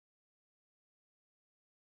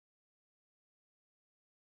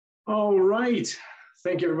All right.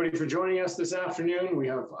 Thank you, everybody, for joining us this afternoon. We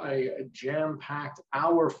have a jam-packed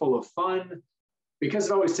hour full of fun. Because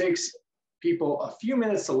it always takes people a few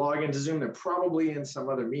minutes to log into Zoom, they're probably in some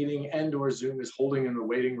other meeting and/or Zoom is holding in the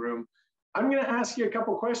waiting room. I'm going to ask you a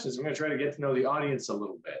couple questions. I'm going to try to get to know the audience a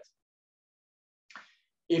little bit.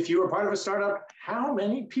 If you are part of a startup, how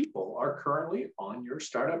many people are currently on your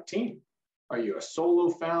startup team? Are you a solo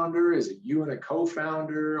founder? Is it you and a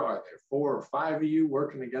co-founder? Are there 4 or 5 of you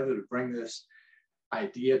working together to bring this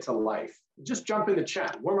idea to life? Just jump in the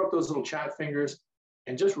chat, warm up those little chat fingers,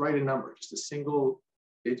 and just write a number, just a single,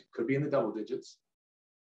 it could be in the double digits,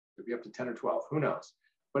 could be up to 10 or 12, who knows?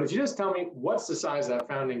 But if you just tell me what's the size of that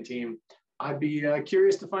founding team, I'd be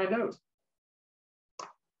curious to find out.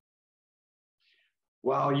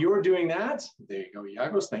 While you're doing that, there you go,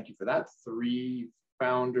 Yagos, thank you for that. 3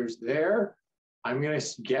 founders there. I'm going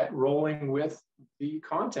to get rolling with the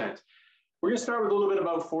content. We're going to start with a little bit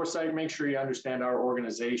about Foresight, make sure you understand our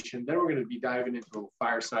organization. Then we're going to be diving into a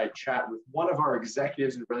fireside chat with one of our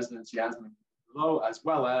executives in residence, Yasmin Lowe, as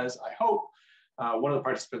well as, I hope, one of the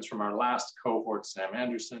participants from our last cohort, Sam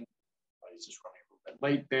Anderson. He's just running a little bit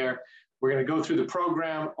late there. We're going to go through the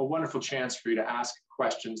program, a wonderful chance for you to ask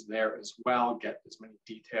questions there as well, get as many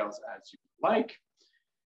details as you like.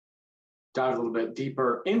 Dive a little bit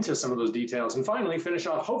deeper into some of those details, and finally finish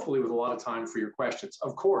off hopefully with a lot of time for your questions.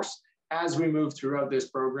 Of course, as we move throughout this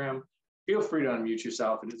program, feel free to unmute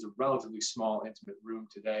yourself. It is a relatively small, intimate room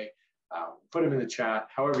today. Put them in the chat,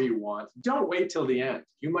 however you want. Don't wait till the end.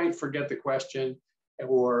 You might forget the question,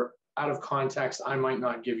 or out of context, I might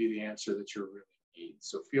not give you the answer that you really need.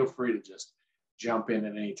 So feel free to just jump in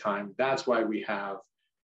at any time. That's why we have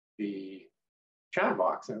the chat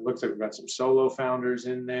box. And it looks like we've got some solo founders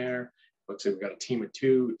in there. Looks like we've got a team of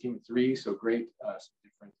 2, a team of 3, so great, some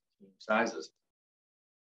different team sizes.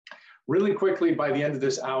 Really quickly, by the end of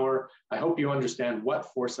this hour, I hope you understand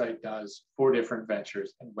what Foresight does for different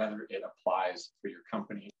ventures and whether it applies for your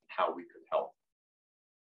company and how we could help.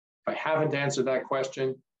 If I haven't answered that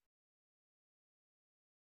question,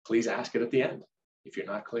 please ask it at the end if you're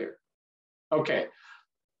not clear. Okay,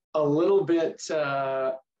 a little bit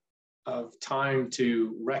of time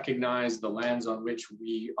to recognize the lands on which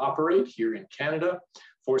we operate here in Canada.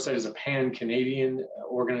 Foresight is a pan-Canadian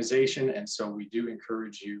organization, and so we do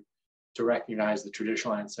encourage you to recognize the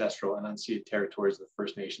traditional, ancestral, and unceded territories of the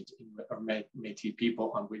First Nations or Métis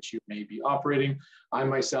people on which you may be operating. I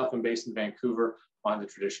myself am based in Vancouver on the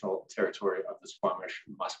traditional territory of the Squamish,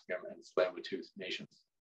 Musqueam, and Tsleil-Waututh nations.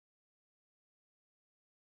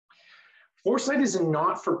 Foresight is a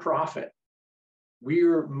not-for-profit.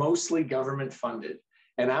 We're mostly government funded,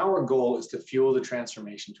 and our goal is to fuel the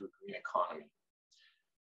transformation to a green economy.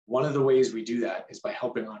 One of the ways we do that is by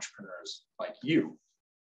helping entrepreneurs like you.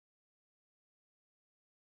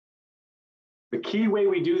 The key way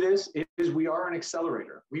we do this is we are an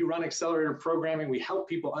accelerator. We run accelerator programming. We help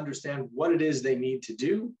people understand what it is they need to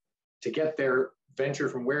do to get their venture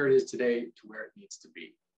from where it is today to where it needs to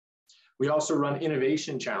be. We also run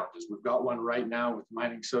innovation challenges. We've got one right now with the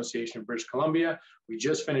Mining Association of British Columbia. We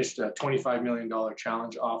just finished a $25 million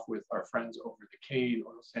challenge off with our friends over at the Canadian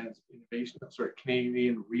Oil Sands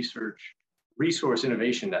Canadian Resource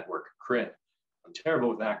Innovation Network, CRIN. I'm terrible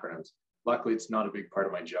with acronyms. Luckily, it's not a big part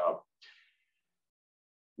of my job.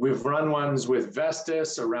 We've run ones with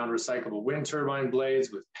Vestas around recyclable wind turbine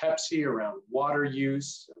blades, with Pepsi around water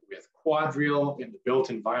use, with Quadrille in the built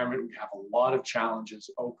environment. We have a lot of challenges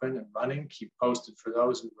open and running. Keep posted for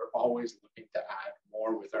those, and we're always looking to add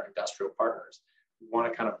more with our industrial partners. We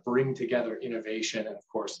want to kind of bring together innovation and, of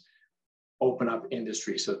course, open up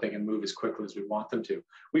industry so that they can move as quickly as we want them to.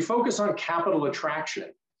 We focus on capital attraction.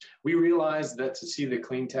 We realize that to see the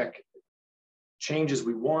clean tech changes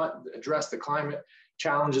we want, address the climate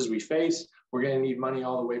challenges we face, we're going to need money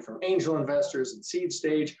all the way from angel investors and seed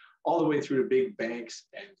stage, all the way through to big banks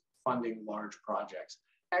and funding large projects.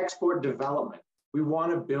 Export development. We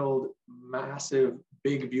want to build massive,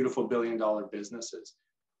 big, beautiful billion-dollar businesses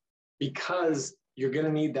because you're going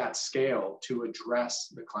to need that scale to address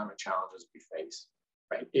the climate challenges we face,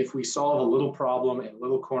 right? If we solve a little problem in a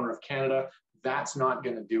little corner of Canada, that's not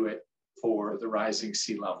going to do it for the rising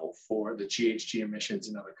sea level, for the GHG emissions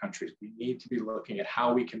in other countries. We need to be looking at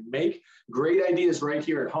how we can make great ideas right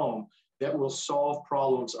here at home that will solve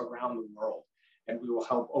problems around the world. And we will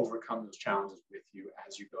help overcome those challenges with you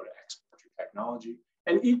as you go to export your technology.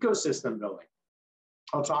 And ecosystem building.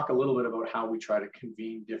 I'll talk a little bit about how we try to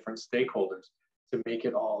convene different stakeholders to make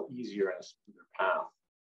it all easier and a smoother path.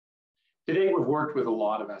 Today, we've worked with a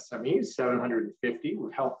lot of SMEs, 750.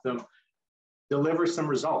 We've helped them deliver some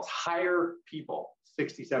results, hire people,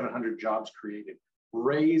 6,700 jobs created,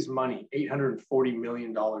 raise money, $840 million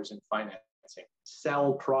in financing,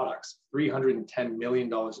 sell products, $310 million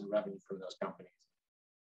in revenue from those companies,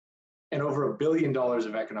 and over $1 billion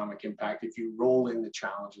of economic impact if you roll in the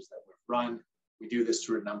challenges that we've run. We do this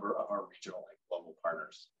through a number of our regional and global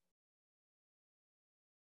partners.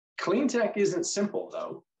 Cleantech isn't simple,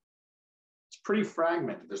 though. It's pretty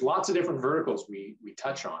fragmented. There's lots of different verticals we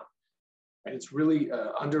touch on. And it's really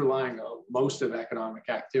underlying most of economic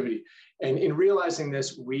activity. And in realizing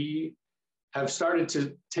this, we have started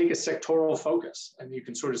to take a sectoral focus. And you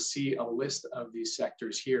can sort of see a list of these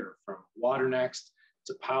sectors here, from water next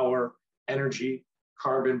to power, energy,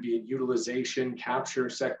 carbon, be it utilization, capture,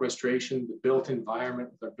 sequestration, the built environment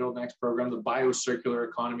with our Build Next program, the biocircular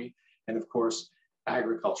economy, and of course,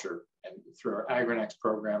 agriculture. And through our AgriNext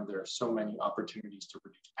program, there are so many opportunities to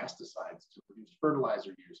reduce pesticides, to reduce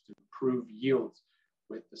fertilizer use, to improve yields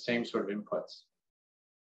with the same sort of inputs.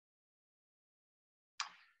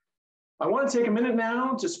 I want to take a minute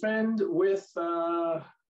now to spend with a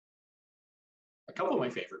couple of my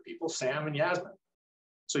favorite people, Sam and Yasmin.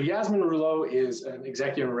 So Yasmin Rouleau is an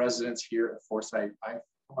executive in residence here at Foresight. I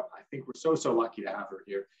think we're so lucky to have her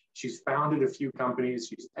here. She's founded a few companies.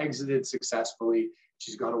 She's exited successfully.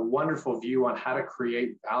 She's got a wonderful view on how to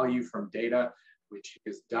create value from data, which she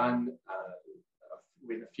has done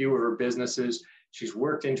with a few of her businesses. She's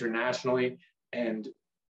worked internationally. And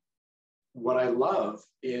what I love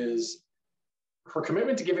is her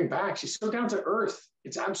commitment to giving back. She's so down to earth.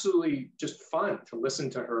 It's absolutely just fun to listen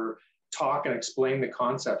to her talk and explain the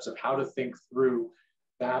concepts of how to think through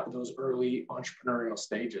those early entrepreneurial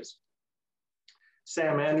stages.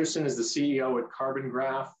 Sam Anderson is the CEO at Carbon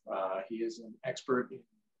Graph. He is an expert in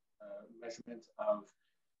measurement of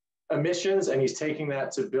emissions, and he's taking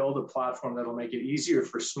that to build a platform that'll make it easier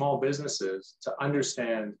for small businesses to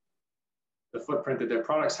understand the footprint that their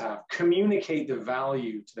products have, communicate the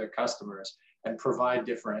value to their customers, and provide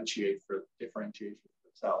differentiation for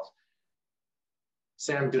themselves.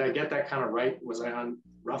 Sam, did I get that kind of right? Was I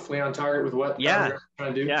roughly on target with what you're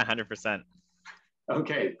trying to do? Yeah, 100%.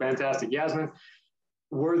 Okay, fantastic. Yasmin,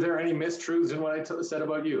 were there any mistruths in what I said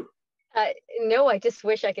about you? No, I just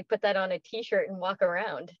wish I could put that on a t-shirt and walk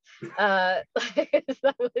around. That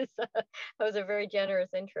was a very generous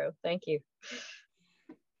intro. Thank you.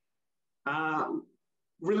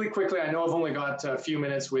 Really quickly, I know I've only got a few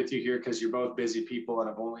minutes with you here because you're both busy people, and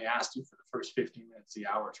I've only asked you for the first 15 minutes of the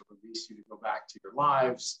hour to release you to go back to your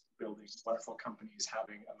lives, building wonderful companies,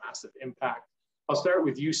 having a massive impact. I'll start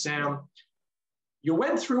with you, Sam. You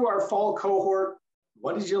went through our fall cohort.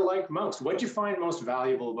 What did you like most? What did you find most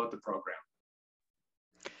valuable about the program?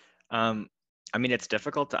 I mean, it's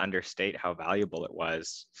difficult to understate how valuable it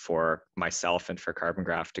was for myself and for Carbon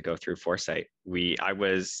Graph to go through Foresight. I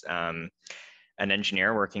was an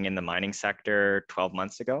engineer working in the mining sector 12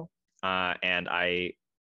 months ago, and I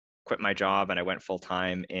quit my job and I went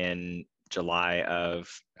full-time in July of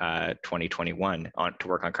 2021 to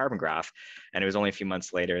work on Carbon Graph. And it was only a few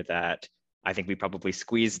months later that I think we probably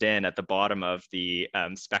squeezed in at the bottom of the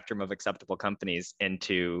spectrum of acceptable companies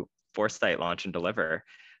into Foresight Launch and Deliver.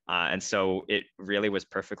 And so it really was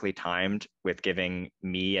perfectly timed with giving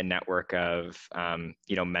me a network of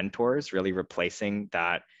mentors, really replacing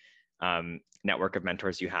that network of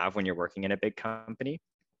mentors you have when you're working in a big company.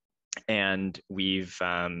 And we've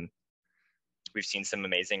seen some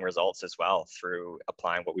amazing results as well through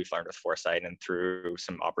applying what we've learned with Foresight and through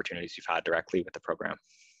some opportunities we've had directly with the program.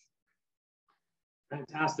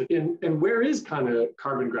 Fantastic. And where is kind of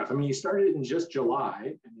Carbon Graph? I mean, you started in just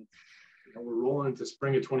July, and we're rolling into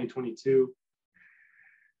spring of 2022.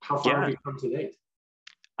 How far have we come to date?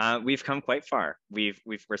 We've come quite far.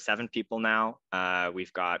 We're 7 people now.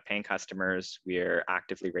 We've got paying customers. We're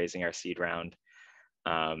actively raising our seed round.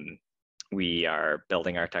 We are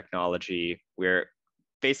building our technology. We're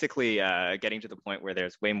basically getting to the point where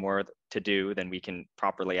there's way more to do than we can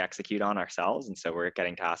properly execute on ourselves. And so we're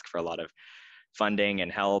getting to ask for a lot of funding and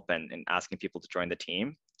help and asking people to join the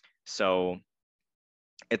team. So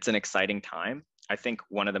it's an exciting time. I think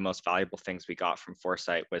one of the most valuable things we got from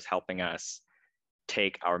Foresight was helping us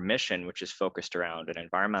take our mission, which is focused around an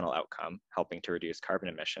environmental outcome, helping to reduce carbon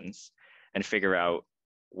emissions, and figure out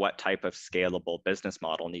what type of scalable business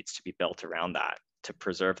model needs to be built around that to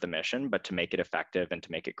preserve the mission, but to make it effective and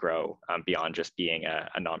to make it grow beyond just being a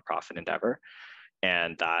nonprofit endeavor.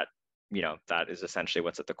 And that is essentially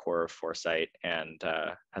what's at the core of Foresight and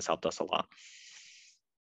has helped us a lot.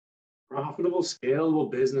 Profitable,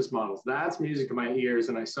 scalable business models. That's music to my ears.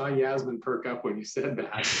 And I saw Yasmin perk up when you said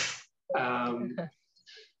that.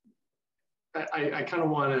 I kind of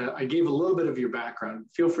want to, I gave a little bit of your background.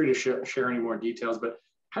 Feel free to share any more details, but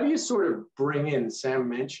How do you sort of bring in, Sam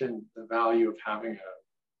mentioned the value of having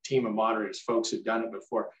a team of moderators, folks who've done it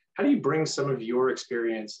before. How do you bring some of your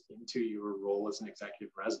experience into your role as an executive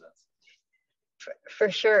resident? For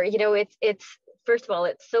sure. You know, it's first of all,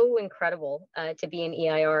 it's so incredible to be in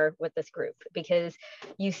EIR with this group, because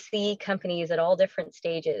you see companies at all different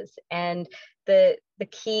stages. And the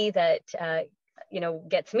key that you know,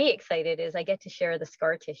 gets me excited is I get to share the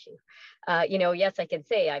scar tissue. You know, yes, I can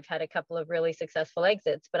say I've had a couple of really successful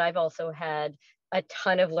exits, but I've also had a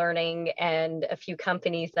ton of learning and a few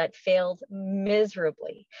companies that failed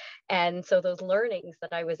miserably. And so those learnings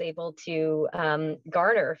that I was able to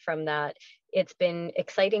garner from that, it's been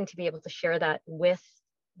exciting to be able to share that with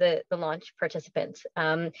the launch participants,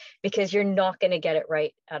 because you're not going to get it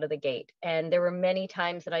right out of the gate. And there were many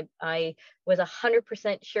times that I was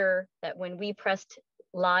 100% sure that when we pressed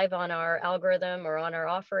live on our algorithm or on our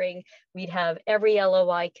offering, we'd have every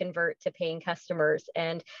LOI convert to paying customers.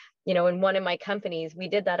 And, you know, in one of my companies, we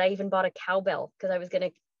did that. I even bought a cowbell because I was going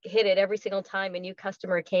to hit it every single time a new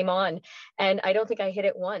customer came on. And I don't think I hit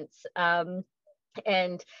it once. And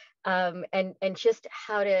just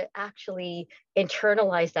how to actually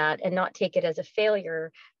internalize that and not take it as a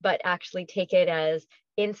failure, but actually take it as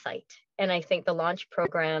insight. And I think the launch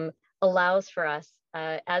program allows for us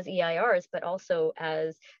as EIRs, but also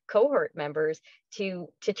as cohort members to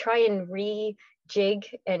try and rejig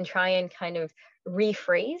and try and kind of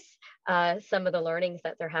rephrase some of the learnings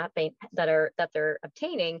that they're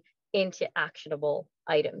obtaining into actionable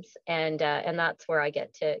items. And that's where I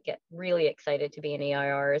get really excited to be in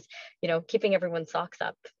EIRs, you know, keeping everyone's socks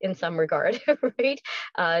up in some regard, right?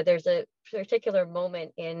 There's a particular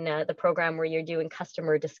moment in the program where you're doing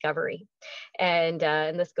customer discovery, and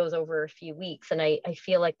this goes over a few weeks. And I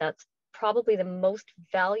feel like that's probably the most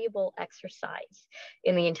valuable exercise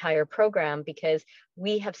in the entire program, because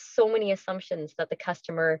we have so many assumptions that the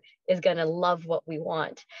customer is going to love what we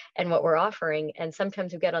want and what we're offering. And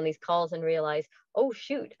sometimes we get on these calls and realize, oh,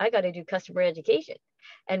 shoot, I got to do customer education.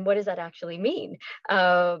 And what does that actually mean?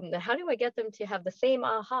 How do I get them to have the same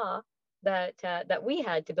aha that we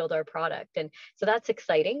had to build our product? And so that's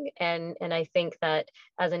exciting. And I think that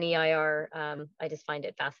as an EIR, I just find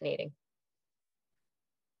it fascinating.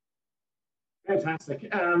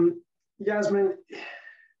 Fantastic. Yasmin,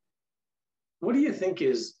 what do you think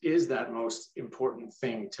is that most important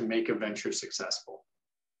thing to make a venture successful?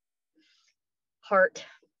 Heart.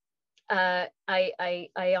 I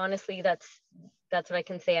honestly, that's what I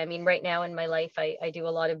can say. I mean, right now in my life, I do a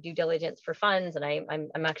lot of due diligence for funds, and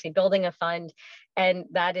I'm actually building a fund, and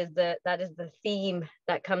that is the theme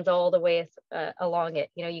that comes all the way along it.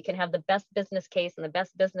 You know, you can have the best business case and the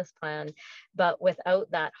best business plan, but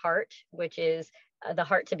without that heart, which is the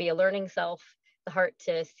heart to be a learning self, the heart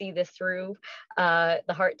to see this through, the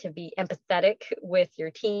heart to be empathetic with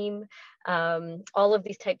your team, all of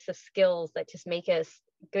these types of skills that just make us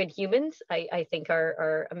good humans, I think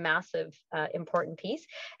are a massive important piece.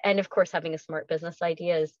 And of course, having a smart business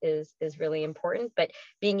idea is really important, but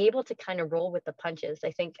being able to kind of roll with the punches,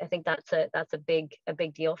 I think that's a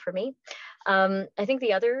big deal for me. I think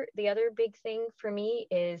the other big thing for me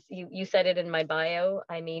is, you said it in my bio,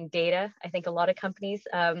 I mean, data. I think a lot of companies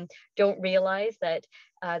don't realize that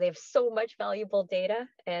they have so much valuable data.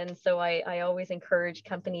 And so I always encourage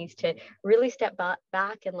companies to really step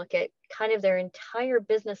back and look at kind of their entire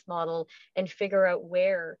business model and figure out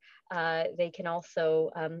where they can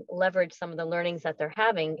also leverage some of the learnings that they're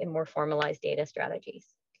having in more formalized data strategies.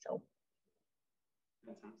 So.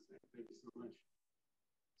 Fantastic. Thank you so much.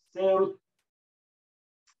 Sam,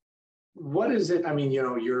 what is it? I mean, you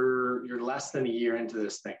know, you're less than a year into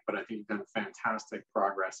this thing, but I think you've done fantastic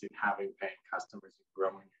progress in having paying customers and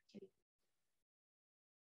growing your team.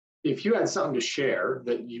 If you had something to share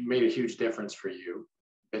that you made a huge difference for you,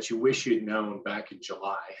 that you wish you'd known back in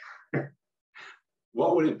July,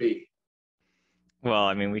 what would it be? Well,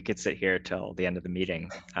 I mean, we could sit here till the end of the meeting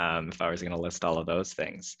if I was going to list all of those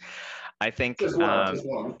things. I think, just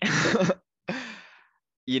one.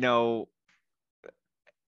 You know,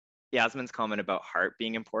 Yasmin's comment about heart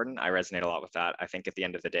being important, I resonate a lot with that. I think at the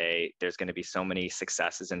end of the day, there's going to be so many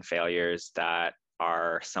successes and failures that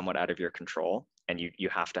are somewhat out of your control. And you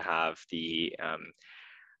have to have the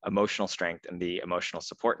emotional strength and the emotional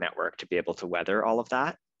support network to be able to weather all of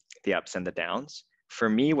that, the ups and the downs. For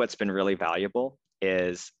me, what's been really valuable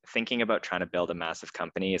is thinking about trying to build a massive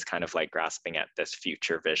company is kind of like grasping at this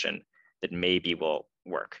future vision that maybe will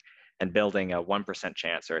work. And building a 1%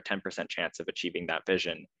 chance or a 10% chance of achieving that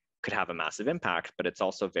vision could have a massive impact, but it's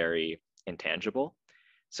also very intangible.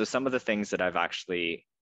 So some of the things that I've actually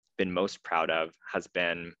been most proud of has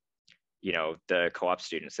been the co-op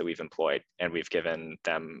students that we've employed, and we've given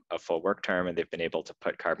them a full work term, and they've been able to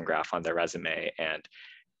put Carbon Graph on their resume and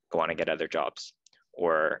go on and get other jobs.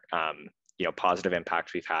 Or positive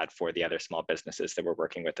impact we've had for the other small businesses that we're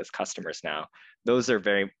working with as customers now. Those are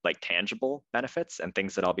very tangible benefits and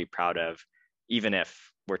things that I'll be proud of, even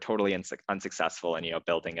if we're totally unsuccessful in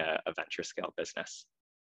building a venture scale business.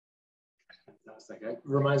 Fantastic. It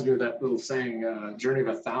reminds me of that little saying, journey of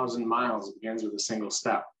 1,000 miles begins with a single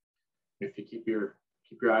step. If you keep your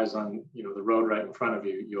eyes on the road right in front of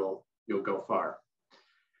you, you'll go far.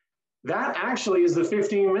 That actually is the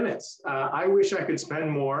 15 minutes. I wish I could spend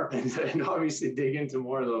more and obviously dig into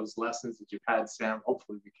more of those lessons that you've had, Sam.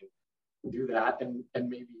 Hopefully we can do that and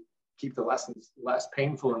maybe keep the lessons less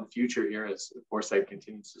painful in the future here as Foresight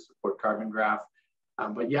continues to support Carbon Graph.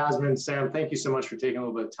 But Yasmin, Sam, thank you so much for taking a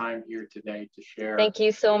little bit of time here today to share. Thank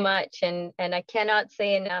you so much. And I cannot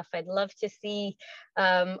say enough. I'd love to see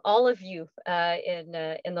all of you in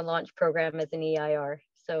the launch program as an EIR.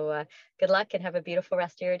 So good luck and have a beautiful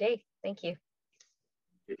rest of your day. Thank you.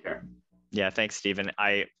 Take care. Yeah, thanks, Stephen.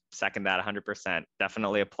 I second that 100%.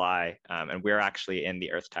 Definitely apply. And we're actually in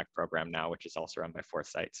the Earth Tech program now, which is also run by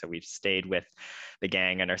Foresight. So we've stayed with the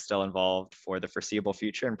gang and are still involved for the foreseeable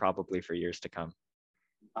future and probably for years to come.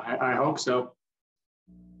 I hope so.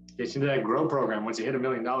 Get into that GROW program once you hit $1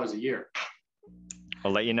 million a year.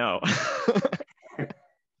 I'll let you know.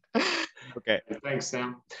 Okay. Thanks,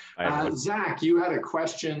 Sam. Zach, you had a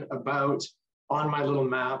question about, on my little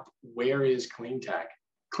map, where is Cleantech?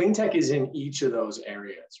 Cleantech is in each of those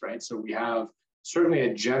areas, right? So we have certainly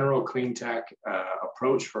a general Cleantech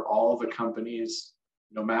approach for all the companies,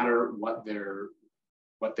 no matter what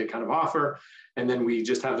they kind of offer. And then we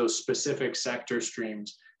just have those specific sector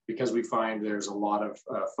streams because we find there's a lot of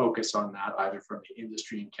focus on that, either from the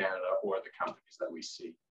industry in Canada or the companies that we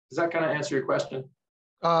see. Does that kind of answer your question?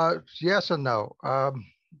 Yes and no.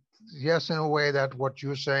 Yes, in a way that what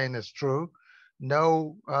you're saying is true.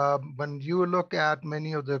 No, when you look at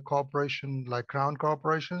many of the corporations, like Crown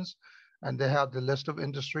corporations, and they have the list of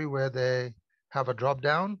industry where they have a drop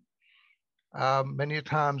down, many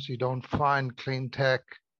times you don't find Cleantech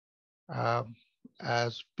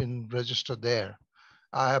as been registered there.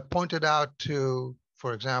 I have pointed out to,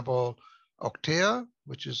 for example, Octea,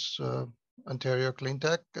 which is Ontario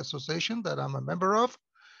Cleantech Association that I'm a member of,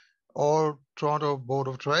 or Toronto Board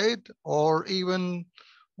of Trade, or even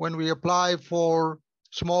when we apply for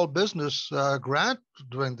small business grant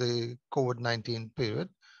during the COVID-19 period,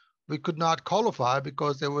 we could not qualify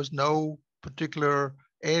because there was no particular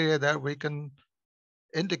area that we can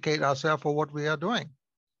indicate ourselves for what we are doing.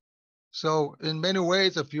 So in many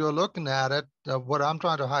ways, if you're looking at it, what I'm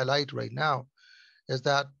trying to highlight right now is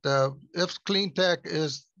that if Cleantech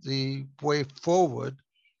is the way forward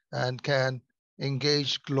and can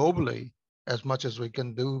engage globally as much as we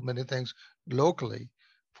can do many things locally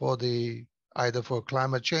for either for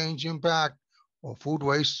climate change impact or food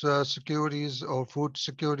waste securities or food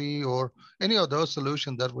security or any of those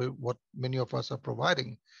solutions that what many of us are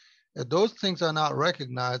providing. If those things are not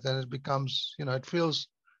recognized, then it becomes, it feels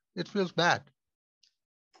bad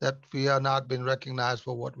that we are not being recognized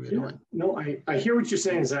for what we are doing. No, I hear what you're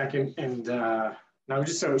saying, Zach, and I would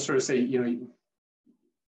just sort of say, you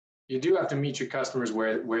do have to meet your customers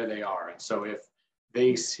where they are. And so if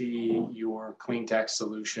they see your Cleantech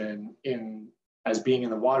solution as being in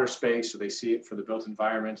the water space, or they see it for the built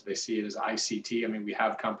environment, they see it as ICT. I mean, we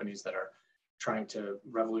have companies that are trying to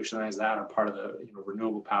revolutionize that, or part of the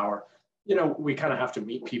renewable power. We kind of have to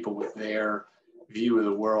meet people with their view of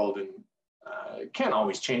the world, and can't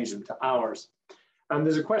always change them to ours.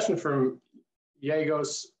 There's a question from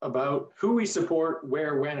Yagos about who we support,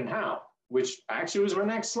 where, when, and how, which actually was my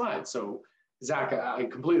next slide. So Zach, I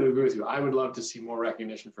completely agree with you. I would love to see more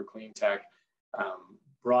recognition for Cleantech.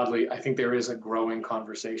 Broadly, I think there is a growing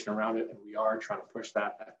conversation around it, and we are trying to push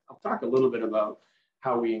that. I'll talk a little bit about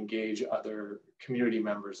how we engage other community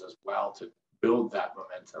members as well to build that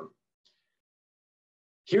momentum.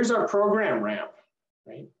 Here's our program ramp,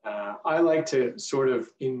 right? I like to sort of,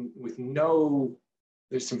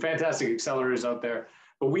 there's some fantastic accelerators out there,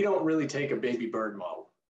 but we don't really take a baby bird model,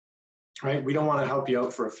 right? We don't want to help you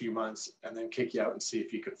out for a few months and then kick you out and see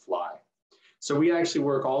if you can fly. So we actually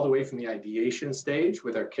work all the way from the ideation stage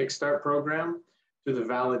with our Kickstart program to the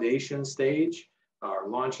validation stage, our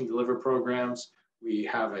launch and deliver programs. We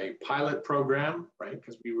have a pilot program, right?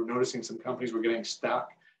 Because we were noticing some companies were getting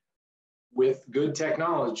stuck with good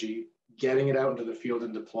technology, getting it out into the field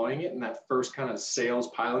and deploying it in that first kind of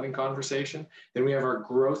sales piloting conversation. Then we have our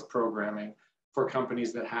growth programming for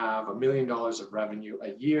companies that have $1 million of revenue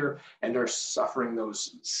a year and are suffering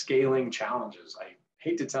those scaling challenges. I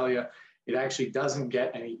hate to tell you, It actually doesn't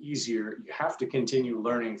get any easier. You have to continue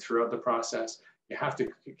learning throughout the process. You have to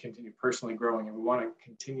continue personally growing, and we want to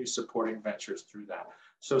continue supporting ventures through that.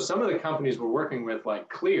 So some of the companies we're working with, like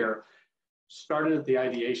Clear, started at the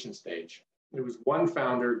ideation stage. It was one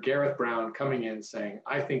founder, Gareth Brown, coming in saying,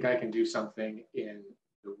 I think I can do something in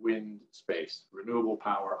the wind space, renewable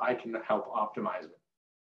power. I can help optimize it.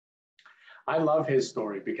 I love his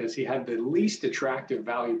story because he had the least attractive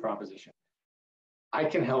value proposition. I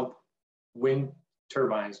can help wind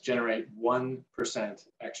turbines generate 1%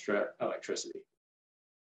 extra electricity.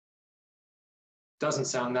 Doesn't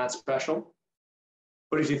sound that special,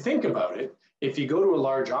 but if you think about it, if you go to a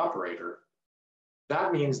large operator,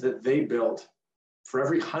 that means that they built, for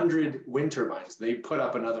every 100 wind turbines, they put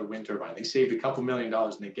up another wind turbine. They saved a couple $1 million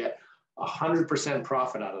and they get 100%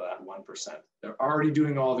 profit out of that 1%. They're already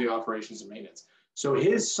doing all the operations and maintenance. So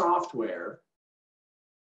his software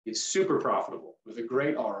is super profitable with a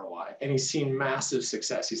great ROI, and he's seen massive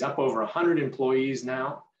success. He's up over 100 employees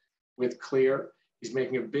now with Clear. He's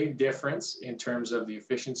making a big difference in terms of the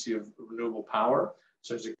efficiency of renewable power.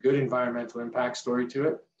 So there's a good environmental impact story to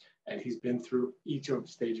it. And he's been through each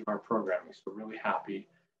stage of our programming. So really happy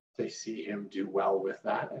to see him do well with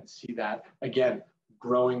that and see that, again,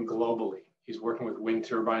 growing globally. He's working with wind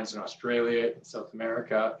turbines in Australia, in South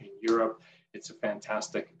America, in Europe. It's a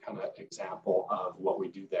fantastic kind of example of what we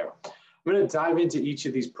do there. I'm going to dive into each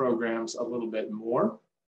of these programs a little bit more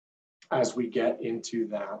as we get into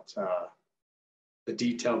that, the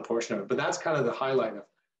detailed portion of it. But that's kind of the highlight of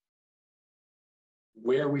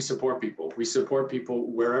where we support people. We support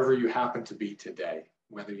people wherever you happen to be today,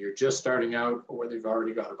 whether you're just starting out or whether you've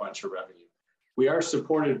already got a bunch of revenue. We are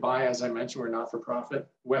supported by, as I mentioned, we're not-for-profit,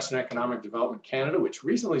 Western Economic Development Canada, which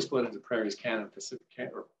recently split into Prairies Canada, Pacific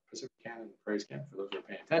Canada, and Prairies Canada, for those who are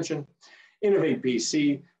paying attention. Innovate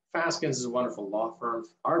BC, Faskins is a wonderful law firm,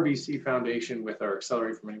 RBC Foundation with our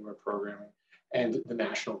Accelerate from Anywhere programming, and the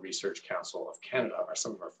National Research Council of Canada are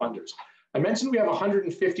some of our funders. I mentioned we have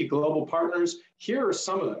 150 global partners. Here are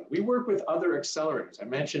some of them. We work with other accelerators. I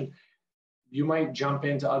mentioned you might jump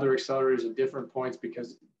into other accelerators at different points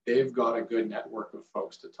because they've got a good network of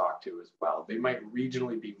folks to talk to as well. They might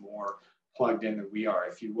regionally be more plugged in than we are.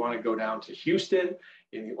 If you want to go down to Houston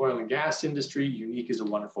in the oil and gas industry, Unique is a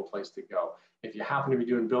wonderful place to go. If you happen to be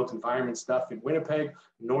doing built environment stuff in Winnipeg,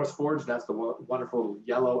 North Forge, that's the wonderful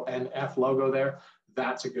yellow NF logo there,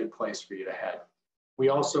 that's a good place for you to head. We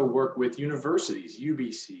also work with universities,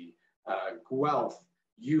 UBC, Guelph,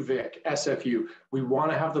 UVic, SFU. We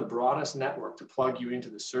want to have the broadest network to plug you into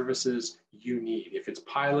the services you need. If it's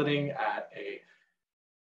piloting at a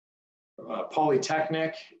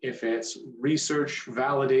polytechnic, if it's research,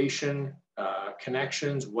 validation,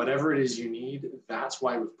 connections, whatever it is you need, that's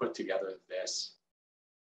why we've put together this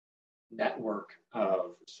network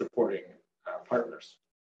of supporting partners.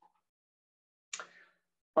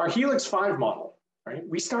 Our Helix 5 model, right?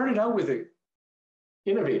 We started out with the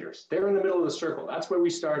innovators. They're in the middle of the circle. That's where we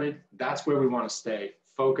started. That's where we want to stay,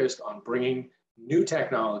 focused on bringing new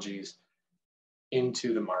technologies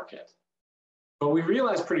into the market. But we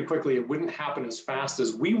realized pretty quickly it wouldn't happen as fast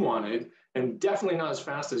as we wanted, and definitely not as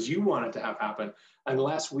fast as you want it to have happen,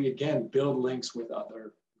 unless we, again, build links with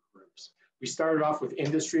other groups. We started off with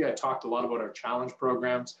industry. I talked a lot about our challenge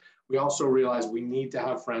programs. We also realized we need to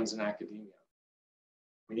have friends in academia.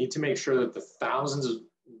 We need to make sure that the thousands of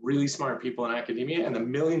really smart people in academia and the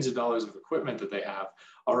millions of dollars of equipment that they have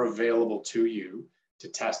are available to you to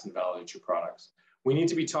test and validate your products. We need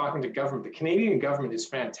to be talking to government. The Canadian government is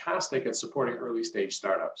fantastic at supporting early stage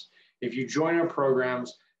startups. If you join our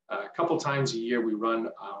programs, a couple times a year, we run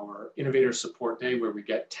our Innovator Support Day where we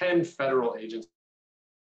get 10 federal agencies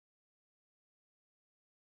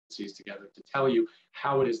together to tell you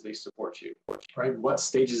how it is they support you, right? What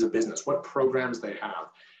stages of business, what programs they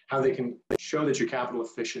have, how they can show that you're capital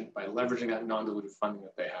efficient by leveraging that non-dilutive funding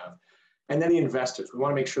that they have. And then the investors, we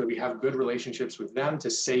want to make sure that we have good relationships with them to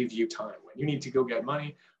save you time. When you need to go get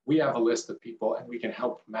money, we have a list of people and we can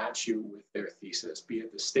help match you with their thesis, be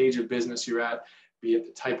it the stage of business you're at, be it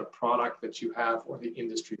the type of product that you have or the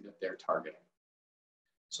industry that they're targeting.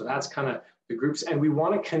 So that's kind of the groups. And we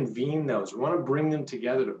want to convene those. We want to bring them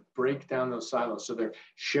together to break down those silos. So they're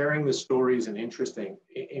sharing the stories and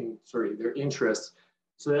their interests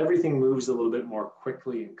so that everything moves a little bit more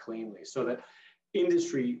quickly and cleanly, so that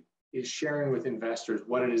industry is sharing with investors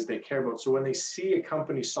what it is they care about. So when they see a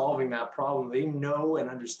company solving that problem, they know and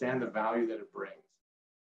understand the value that it brings.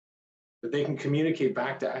 That they can communicate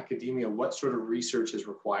back to academia what sort of research is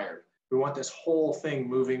required. We want this whole thing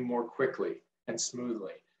moving more quickly and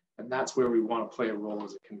smoothly. And that's where we want to play a role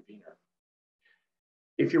as a convener.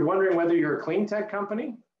 If you're wondering whether you're a clean tech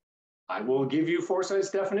company, I will give you Foresight's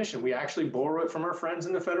definition. We actually borrow it from our friends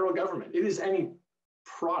in the federal government. It is any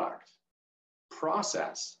product,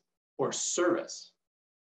 process, or service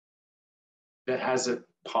that has a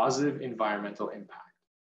positive environmental impact,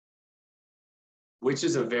 which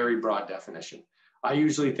is a very broad definition. I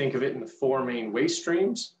usually think of it in the four main waste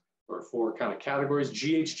streams, or four kind of categories.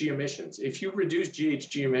 GHG emissions. If you reduce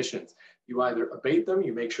GHG emissions, you either abate them,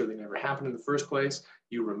 you make sure they never happen in the first place,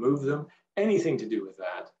 you remove them, anything to do with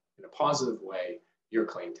that in a positive way, you're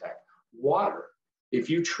clean tech. Water. If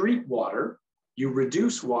you treat water, you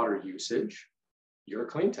reduce water usage, you're a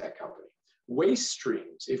clean tech company. Waste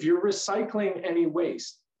streams. If you're recycling any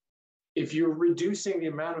waste, if you're reducing the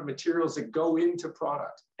amount of materials that go into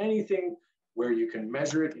products, anything where you can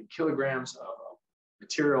measure it in kilograms of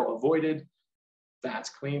material avoided, that's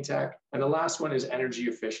clean tech. And the last one is energy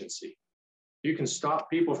efficiency. You can stop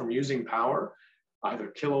people from using power, either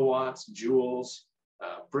kilowatts, joules,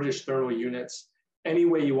 British thermal units, any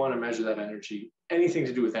way you want to measure that energy, anything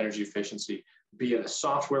to do with energy efficiency, be it a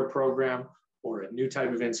software program or a new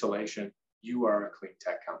type of insulation, you are a clean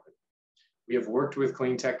tech company. We have worked with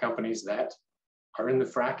clean tech companies that are in the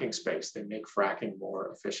fracking space. They make fracking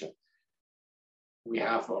more efficient. We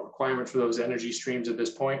have a requirement for those energy streams at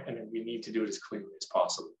this point, and we need to do it as cleanly as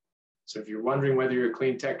possible. So if you're wondering whether you're a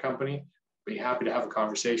clean tech company, I'd be happy to have a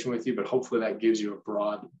conversation with you, but hopefully that gives you a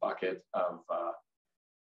broad bucket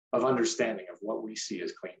of understanding of what we see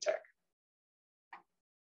as clean tech.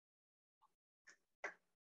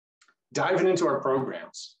 Diving into our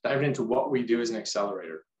programs, diving into what we do as an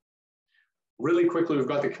accelerator. Really quickly, we've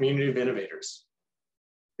got the community of innovators.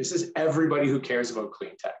 This is everybody who cares about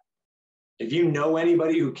clean tech. If you know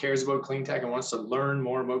anybody who cares about clean tech and wants to learn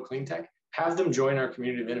more about clean tech, have them join our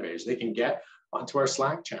community of innovators. They can get onto our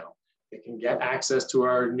Slack channel. They can get access to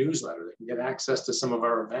our newsletter. They can get access to some of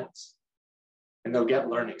our events, and they'll get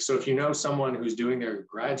learning. So if you know someone who's doing their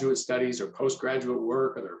graduate studies or postgraduate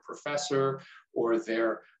work, or they're a professor, or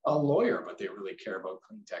they're a lawyer, but they really care about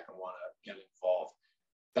clean tech and want to get involved,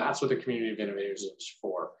 that's what the community of innovators is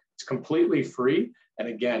for. It's completely free. And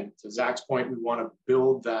again, to Zach's point, we want to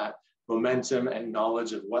build that momentum and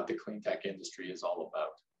knowledge of what the clean tech industry is all about.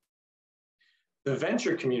 The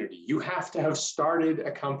venture community, you have to have started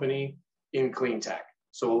a company in clean tech.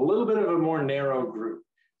 So a little bit of a more narrow group,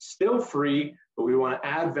 still free, but we want to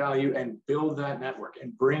add value and build that network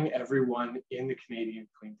and bring everyone in the Canadian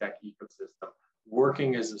clean tech ecosystem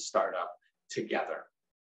working as a startup together.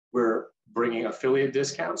 We're bringing affiliate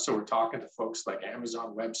discounts. So we're talking to folks like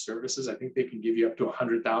Amazon Web Services. I think they can give you up to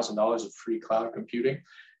 $100,000 of free cloud computing.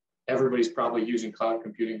 Everybody's probably using cloud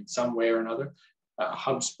computing in some way or another.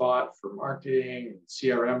 HubSpot for marketing and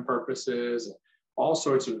CRM purposes, and all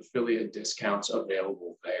sorts of affiliate discounts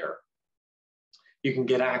available there. You can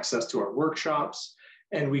get access to our workshops,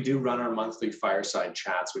 and we do run our monthly Fireside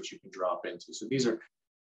Chats, which you can drop into. So these are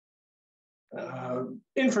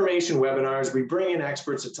information webinars. We bring in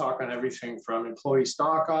experts to talk on everything from employee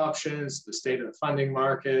stock options, the state of the funding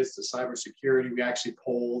markets, to cybersecurity. We actually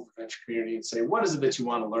poll the venture community and say, what is it that you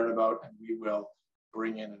want to learn about? And we will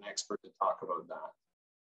bring in an expert to talk about that.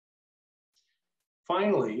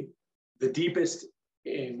 Finally, the deepest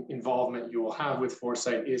involvement you will have with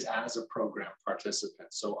Foresight is as a program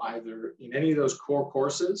participant. So either in any of those core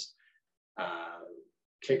courses,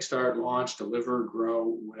 Kickstart, Launch, Deliver, Grow,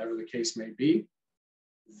 whatever the case may be,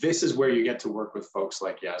 this is where you get to work with folks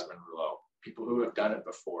like Yasmin Rouleau, people who have done it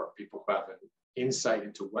before, people who have an insight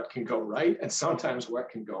into what can go right and sometimes what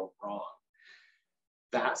can go wrong.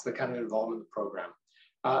 That's the kind of involvement in the program.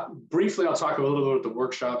 Briefly, I'll talk a little bit about the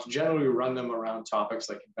workshops. Generally, we run them around topics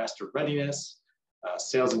like investor readiness,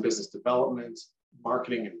 sales and business development,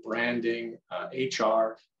 marketing and branding,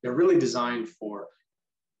 HR. They're really designed for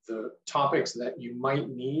the topics that you might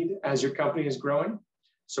need as your company is growing.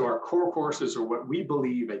 So our core courses are what we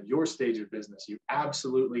believe at your stage of business you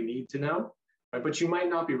absolutely need to know, right? But you might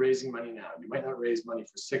not be raising money now. You might not raise money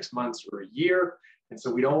for 6 months or a year. And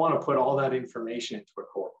so we don't want to put all that information into a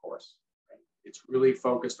core course. Right? It's really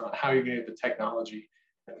focused on how you're going to get the technology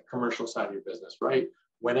and the commercial side of your business, right?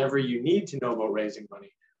 Whenever you need to know about raising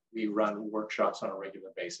money, we run workshops on a regular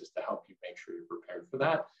basis to help you make sure you're prepared for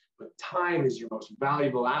that. But time is your most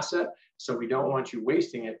valuable asset. So we don't want you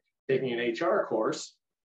wasting it taking an HR course,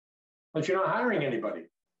 but you're not hiring anybody,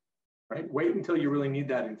 right? Wait until you really need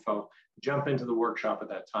that info. Jump into the workshop at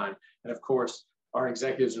that time. And of course, our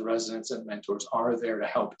executives and residents and mentors are there to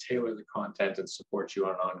help tailor the content and support you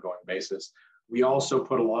on an ongoing basis. We also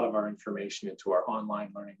put a lot of our information into our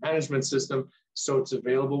online learning management system, so it's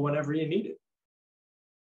available whenever you need it.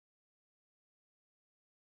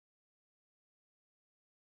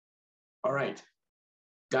 All right,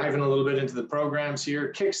 Diving a little bit into the programs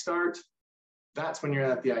here, Kickstart, that's when you're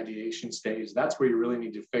at the ideation stage. That's where you really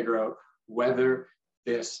need to figure out whether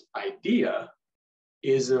this idea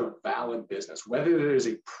is a valid business, whether there's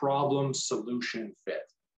a problem solution fit.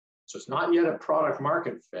 So it's not yet a product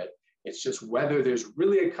market fit. It's just whether there's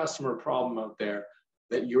really a customer problem out there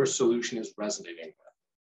that your solution is resonating with.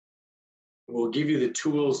 We'll give you the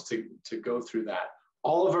tools to go through that.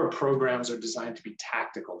 All of our programs are designed to be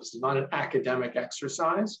tactical. This is not an academic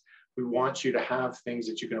exercise. We want you to have things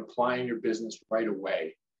that you can apply in your business right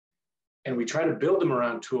away. And we try to build them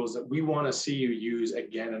around tools that we want to see you use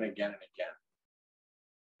again and again and again.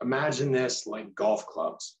 Imagine this like golf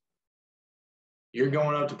clubs. You're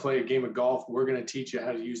going out to play a game of golf. We're going to teach you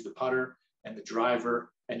how to use the putter and the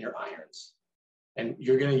driver and your irons. And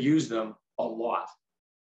you're going to use them a lot,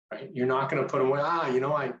 right? You're not going to put them away.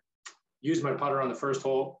 I used my putter on the first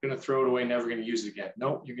hole, going to throw it away, never going to use it again.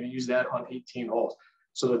 No, you're going to use that on 18 holes.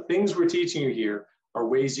 So the things we're teaching you here are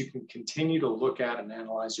ways you can continue to look at and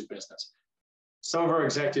analyze your business. Some of our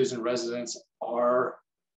executives and residents are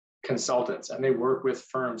consultants, and they work with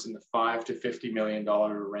firms in the $5 to $50 million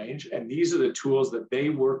range. And these are the tools that they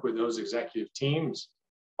work with those executive teams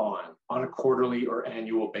on a quarterly or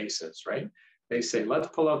annual basis, right? They say, let's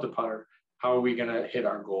pull out the putter. How are we going to hit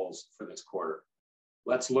our goals for this quarter?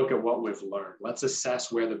 Let's look at what we've learned. Let's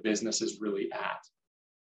assess where the business is really at.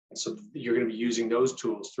 And so you're going to be using those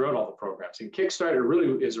tools throughout all the programs. And Kickstarter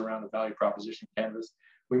really is around the value proposition canvas.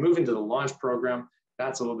 We move into the launch program.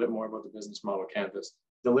 That's a little bit more about the business model canvas.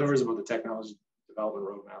 Delivers about the technology development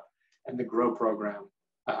roadmap. And the Grow program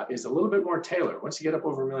is a little bit more tailored. Once you get up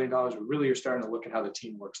over $1 million, really you're starting to look at how the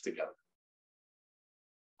team works together.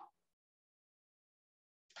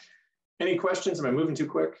 Any questions? Am I moving too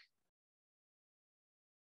quick?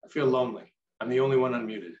 I feel lonely. I'm the only one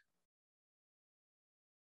unmuted.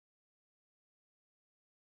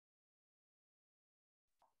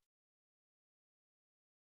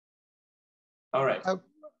 All right.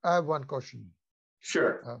 I have one question.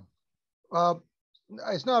 Sure.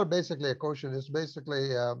 It's not basically a question. It's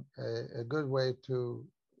basically a good way to,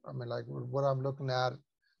 like what I'm looking at,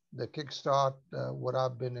 the Kickstart, what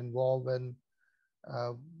I've been involved in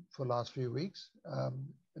for the last few weeks.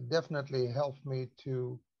 It definitely helped me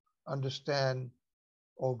to understand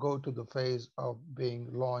or go to the phase of being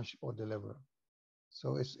launched or delivered.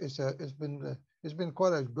 So it's been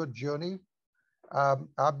quite a good journey.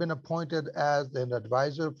 I've been appointed as an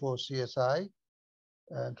advisor for CSI,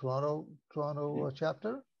 Toronto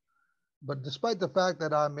chapter. But despite the fact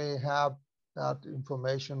that I may have that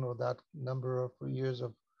information or that number of years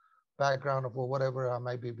of background of whatever I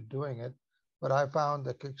might be doing it, but I found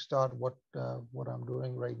the Kickstart, what I'm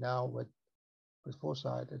doing right now with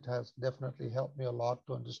Foresight, it has definitely helped me a lot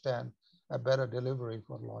to understand a better delivery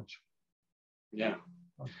for launch. Yeah.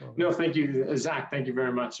 No, thank you, Zach. Thank you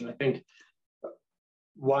very much. And I think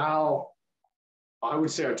while I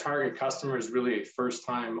would say our target customer is really a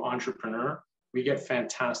first-time entrepreneur, we get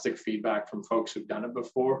fantastic feedback from folks who've done it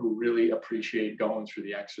before, who really appreciate going through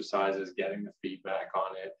the exercises, getting the feedback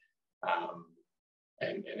on it.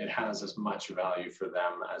 And it has as much value for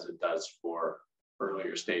them as it does for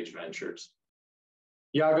earlier stage ventures.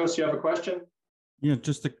 Yagos, you have a question? Yeah,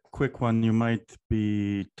 just a quick one. You might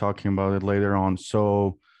be talking about it later on.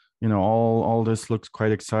 So, all this looks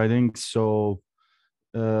quite exciting. So,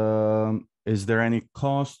 is there any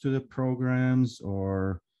cost to the programs,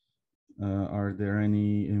 or are there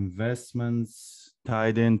any investments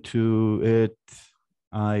tied into it,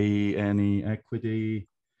 i.e. any equity,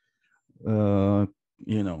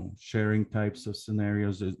 sharing types of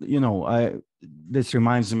scenarios? This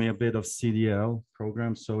reminds me a bit of CDL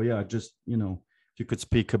programs. So yeah, just, if you could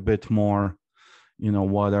speak a bit more,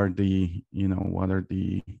 what are the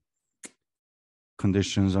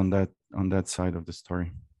conditions on that side of the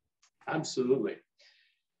story? Absolutely.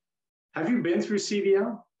 Have you been through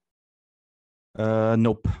CDL?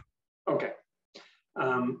 Nope. Okay.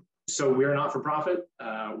 So we're not for profit.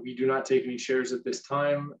 We do not take any shares at this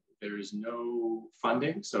time. There is no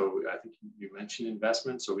funding. So I think you mentioned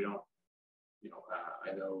investment. So we don't,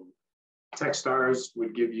 I know Techstars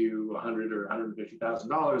would give you $100,000 or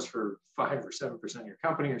 $150,000 for 5 or 7% of your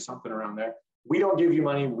company or something around there. We don't give you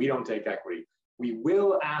money. We don't take equity. We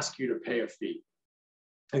will ask you to pay a fee.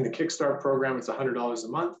 In the Kickstart program, it's $100 a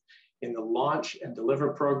month. In the Launch and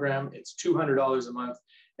Deliver program, it's $200 a month.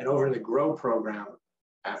 And over in the Grow program,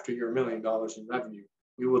 after your $1 million in revenue,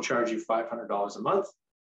 we will charge you $500 a month.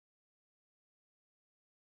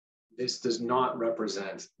 This does not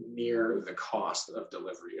represent near the cost of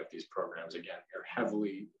delivery of these programs. Again, you're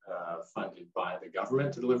heavily funded by the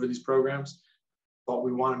government to deliver these programs. but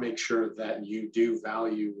we want to make sure that you do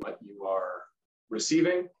value what you are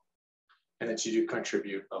receiving and that you do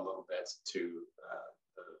contribute a little bit to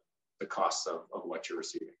the costs of what you're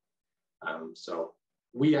receiving. So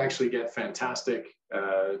we actually get fantastic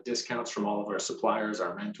discounts from all of our suppliers,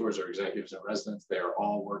 our mentors, our executives and residents. They are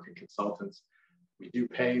all working consultants. We do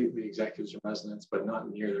pay the executives and residents, but not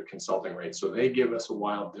near their consulting rate. So they give us a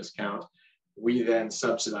wild discount. We then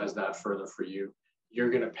subsidize that further for you. You're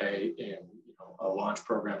going to pay in a launch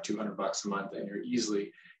program $200 a month, and you're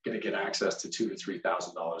easily going to get access to $2,000 to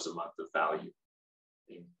 $3,000 a month of value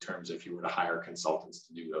in terms if you were to hire consultants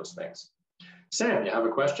to do those things. Sam, you have a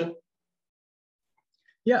question?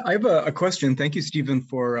 Yeah, I have a question. Thank you, Stephen,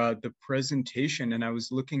 for the presentation. And I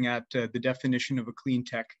was looking at the definition of a clean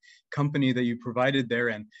tech company that you provided there,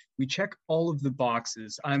 and we check all of the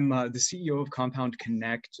boxes. I'm the CEO of Compound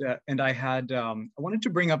Connect, and I wanted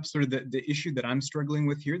to bring up sort of the issue that I'm struggling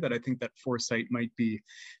with here that I think that Foresight might be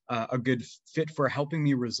a good fit for helping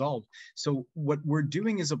me resolve. So what we're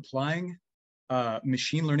doing is applying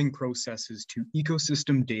machine learning processes to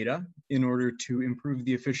ecosystem data in order to improve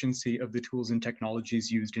the efficiency of the tools and technologies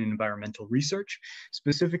used in environmental research,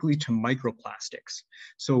 specifically to microplastics.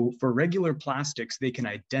 So for regular plastics, they can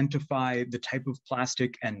identify the type of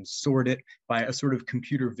plastic and sort it by a sort of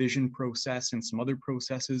computer vision process and some other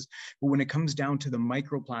processes. But when it comes down to the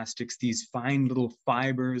microplastics, these fine little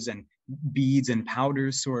fibers and beads and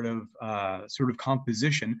powders sort of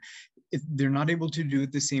composition, they're not able to do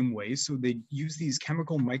it the same way. So they use these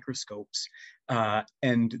chemical microscopes,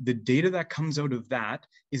 and the data that comes out of that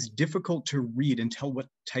is difficult to read and tell what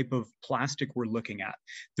type of plastic we're looking at.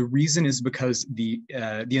 The reason is because the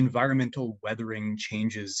environmental weathering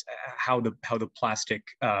changes how the plastic,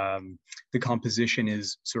 the composition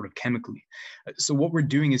is sort of chemically. So what we're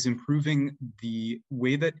doing is improving the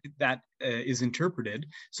way that is interpreted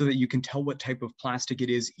so that you can tell what type of plastic it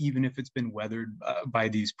is, even if it's been weathered by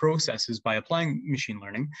these processes by applying machine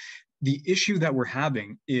learning. The issue that we're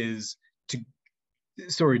having is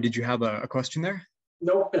sorry, did you have a question there?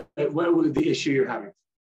 No, what was the issue you're having?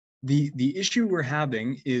 The issue we're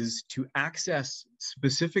having is to access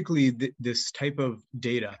specifically this type of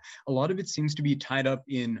data. A lot of it seems to be tied up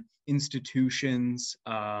in institutions.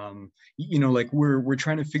 Like we're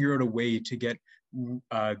trying to figure out a way to get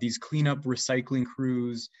these cleanup recycling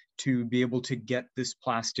crews to be able to get this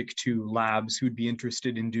plastic to labs who'd be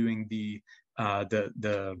interested in doing the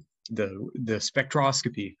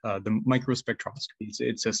spectroscopy, the microspectroscopy.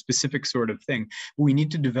 It's a specific sort of thing. We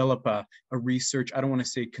need to develop a research, I don't want to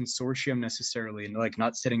say consortium necessarily, and like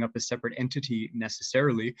not setting up a separate entity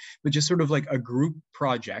necessarily, but just sort of like a group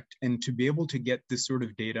project. And to be able to get this sort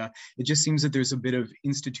of data, it just seems that there's a bit of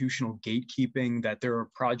institutional gatekeeping, that there are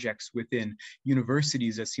projects within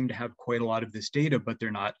universities that seem to have quite a lot of this data, but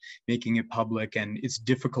they're not making it public. And it's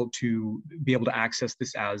difficult to be able to access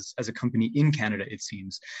this as a company in Canada, it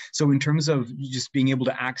seems. So in terms of just being able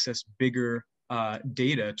to access bigger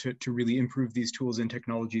data to really improve these tools and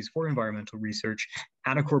technologies for environmental research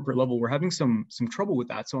at a corporate level, we're having some trouble with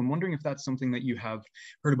that. So I'm wondering if that's something that you have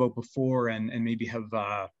heard about before and maybe have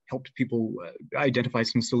helped people identify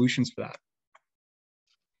some solutions for that.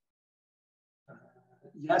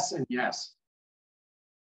 Yes and yes.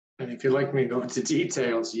 And if you'd like me to go into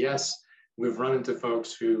details, yes, we've run into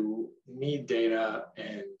folks who need data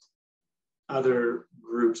and other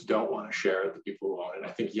groups don't want to share it, the people who own it.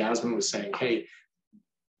 I think Yasmin was saying, hey,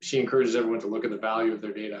 she encourages everyone to look at the value of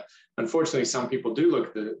their data. Unfortunately, some people do look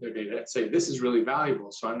at their data and say, this is really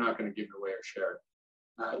valuable, so I'm not going to give it away or share it.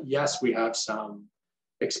 Yes, we have some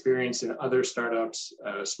experience in other startups,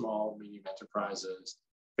 small, medium enterprises,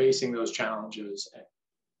 facing those challenges. And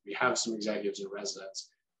we have some executives and residents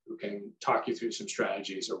who can talk you through some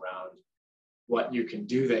strategies around what you can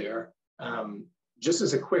do there. Just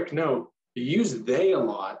as a quick note, you use they a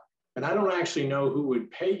lot, and I don't actually know who would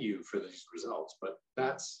pay you for these results, but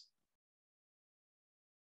that's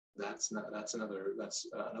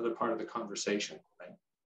another part of the conversation,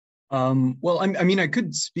 right? Well, I mean, I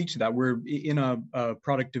could speak to that. We're in a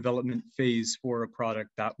product development phase for a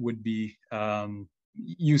product that would be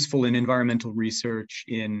useful in environmental research,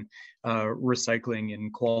 in recycling, in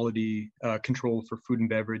quality control for food and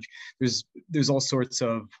beverage. There's all sorts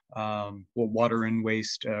of water and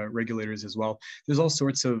waste regulators as well. There's all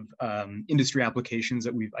sorts of industry applications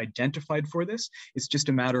that we've identified for this. It's just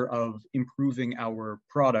a matter of improving our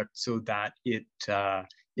product so that it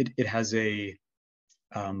has an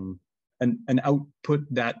output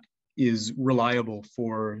that is reliable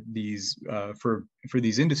for these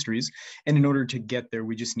industries. And in order to get there,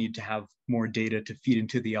 we just need to have more data to feed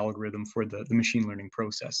into the algorithm for the machine learning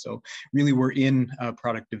process. So really, we're in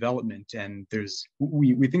product development, and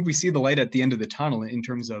we think we see the light at the end of the tunnel in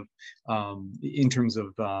terms of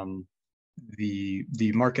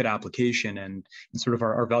the market application and sort of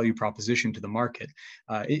our value proposition to the market.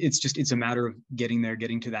 It's a matter of getting there,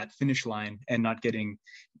 getting to that finish line, and not getting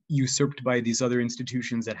usurped by these other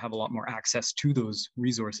institutions that have a lot more access to those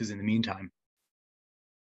resources in the meantime.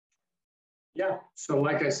 Yeah, so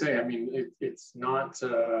like I say, I mean, it's not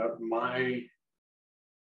my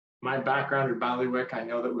background or bailiwick. I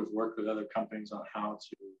know that we've worked with other companies on how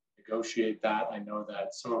to negotiate that. I know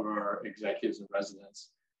that some of our executives and residents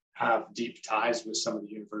have deep ties with some of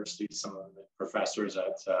the universities, some of the professors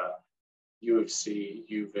at U of C,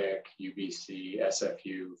 UVic, UBC,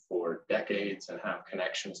 SFU for decades, and have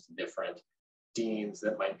connections to different deans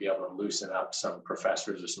that might be able to loosen up some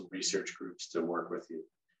professors or some research groups to work with you.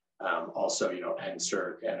 Also, you know,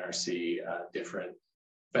 NSERC, NRC, different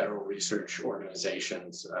federal research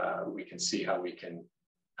organizations. We can see how we can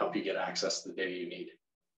help you get access to the data you need.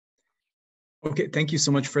 Okay, thank you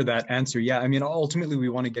so much for that answer. Yeah, I mean, ultimately we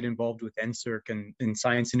want to get involved with NSERC and in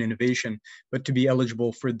science and innovation, but to be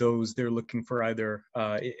eligible for those, they're looking for either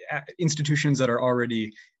institutions that are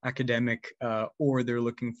already academic or they're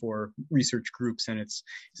looking for research groups. And it's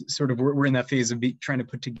sort of, we're in that phase of trying to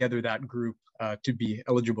put together that group to be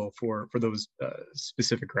eligible for those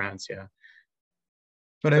specific grants, yeah.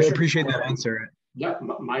 But I appreciate that answer. Yeah,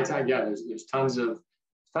 my time, yeah, there's tons of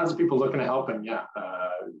people looking to help, and yeah,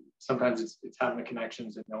 sometimes it's having the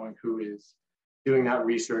connections and knowing who is doing that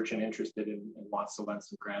research and interested in wants to lend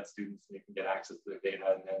some grad students, and you can get access to their data.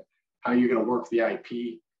 And then how you're going to work the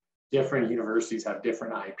IP. Different universities have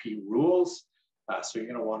different IP rules, so you're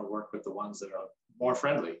going to want to work with the ones that are more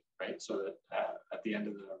friendly, right? So that at the end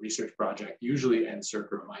of the research project, usually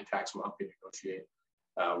NSERC or MyTax will help you negotiate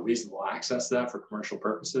reasonable access to that for commercial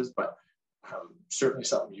purposes, but certainly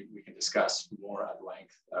something we can discuss more at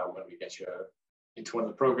length when we get you into one of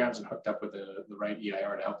the programs and hooked up with the right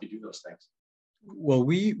EIR to help you do those things. Well,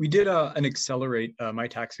 we did an Accelerate,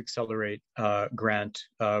 MyTax Accelerate grant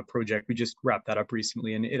project. We just wrapped that up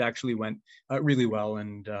recently, and it actually went really well.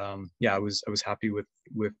 And yeah, I was happy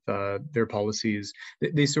with their policies.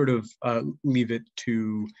 They sort of leave it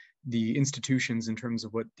to the institutions in terms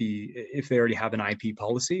of if they already have an IP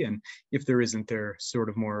policy, and if there isn't, they're sort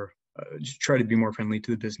of more just try to be more friendly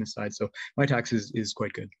to the business side. So MyTax is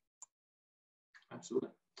quite good. Absolutely.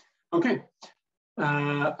 Okay.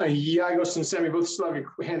 Iagos and Sammy both still have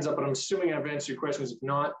your hands up, but I'm assuming I've answered your questions. If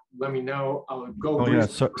not, let me know. I'll go. Oh yeah,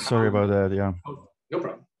 sorry about that. Yeah. Oh, no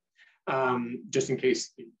problem. Just in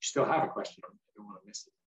case you still have a question, I don't want to miss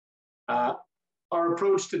it. Our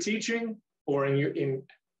approach to teaching, or in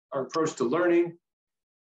our approach to learning,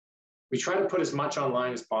 we try to put as much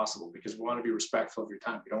online as possible because we want to be respectful of your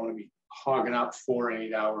time. We don't want to be hogging up 4 and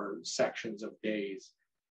 8 hour sections of days.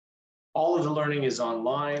 All of the learning is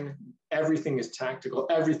online. Everything is tactical.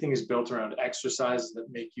 Everything is built around exercises that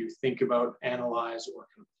make you think about, analyze, or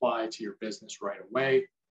can apply to your business right away.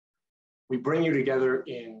 We bring you together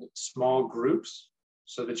in small groups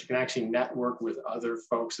so that you can actually network with other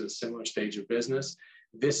folks at a similar stage of business.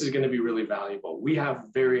 This is going to be really valuable. We have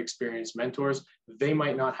very experienced mentors. They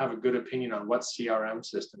might not have a good opinion on what CRM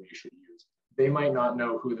system you should use. They might not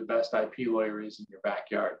know who the best IP lawyer is in your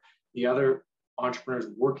backyard. The other entrepreneurs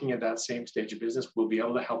working at that same stage of business will be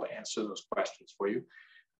able to help answer those questions for you.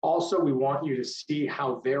 Also, we want you to see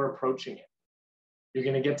how they're approaching it. You're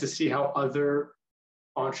going to get to see how other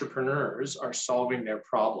entrepreneurs are solving their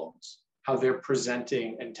problems, how they're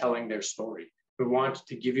presenting and telling their story. We want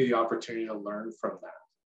to give you the opportunity to learn from that.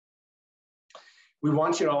 We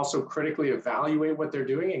want you to also critically evaluate what they're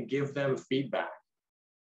doing and give them feedback,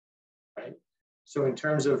 right? So in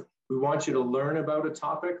terms of, we want you to learn about a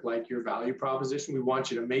topic like your value proposition. We want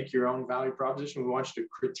you to make your own value proposition. We want you to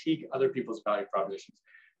critique other people's value propositions.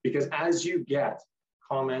 Because as you get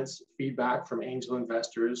comments, feedback from angel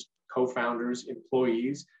investors, co-founders,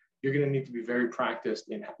 employees, you're going to need to be very practiced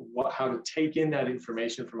in how to take in that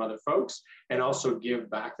information from other folks and also give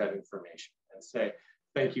back that information and say,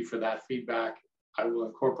 thank you for that feedback. I will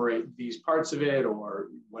incorporate these parts of it, or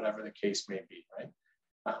whatever the case may be, right?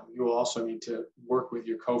 You will also need to work with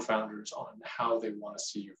your co-founders on how they want to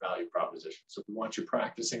see your value proposition. So we want you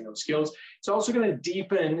practicing those skills. It's also going to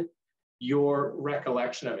deepen your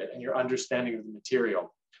recollection of it and your understanding of the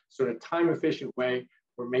material. So in a time-efficient way,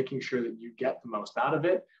 we're making sure that you get the most out of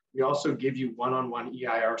it. We also give you one-on-one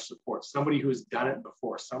EIR support, somebody who has done it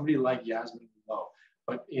before, somebody like Yasmin Lowe,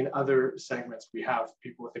 But in other segments, we have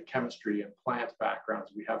people with a chemistry and plant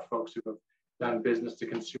backgrounds. We have folks who have done business to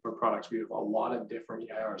consumer products. We have a lot of different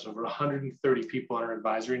EIRs, over 130 people on our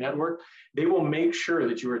advisory network. They will make sure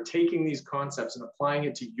that you are taking these concepts and applying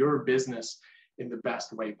it to your business in the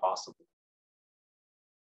best way possible.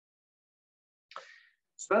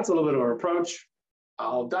 So that's a little bit of our approach.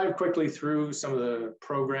 I'll dive quickly through some of the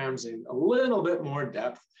programs in a little bit more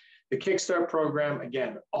depth. The Kickstart program,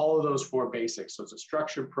 again, all of those 4 basics. So it's a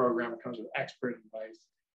structured program, it comes with expert advice,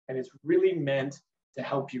 and it's really meant to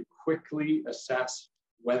help you quickly assess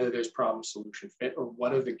whether there's problem solution fit or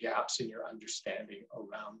what are the gaps in your understanding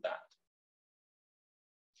around that.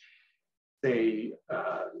 A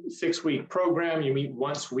 6-week program, you meet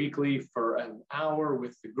once weekly for an hour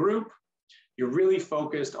with the group. You're really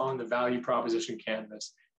focused on the value proposition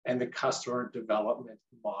canvas and the customer development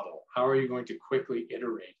model. How are you going to quickly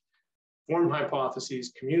iterate, form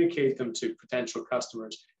hypotheses, communicate them to potential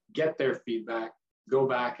customers, get their feedback, go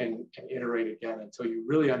back and iterate again until you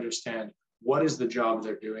really understand what is the job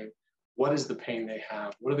they're doing, what is the pain they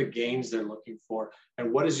have, what are the gains they're looking for,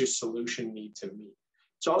 and what does your solution need to meet.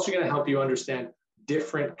 It's also going to help you understand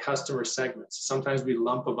different customer segments. Sometimes we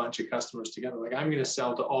lump a bunch of customers together, like I'm going to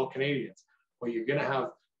sell to all Canadians. Well, you're going to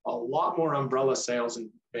have a lot more umbrella sales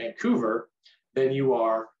in Vancouver than you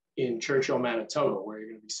are in Churchill, Manitoba, where you're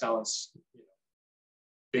going to be selling,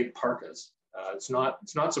 big parkas. It's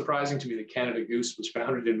not surprising to me that Canada Goose was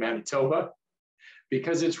founded in Manitoba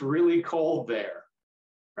because it's really cold there,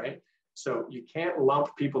 right? So you can't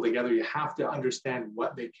lump people together. You have to understand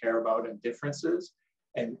what they care about and differences,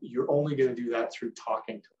 and you're only going to do that through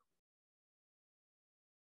talking to them.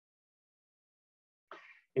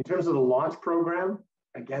 In terms of the launch program,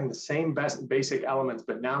 again, the same basic elements,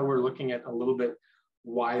 but now we're looking at a little bit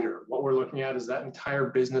wider. What we're looking at is that entire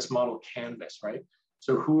business model canvas, right?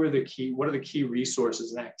 So what are the key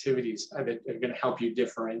resources and activities that are going to help you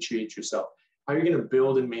differentiate yourself? How are you going to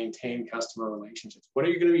build and maintain customer relationships? What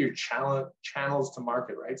are going to be your channels to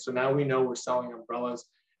market, right? So now we know we're selling umbrellas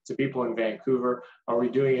to people in Vancouver. Are we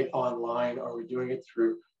doing it online? Are we doing it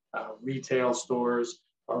through retail stores?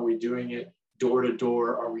 Are we doing it door to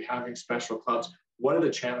door? Are we having special clubs? What are the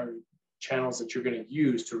channels that you're going to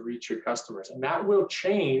use to reach your customers? And that will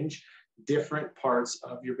change different parts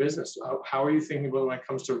of your business. How are you thinking about when it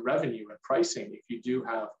comes to revenue and pricing if you do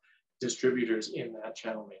have distributors in that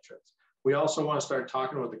channel matrix? We also want to start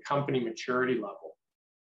talking about the company maturity level.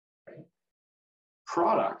 Right?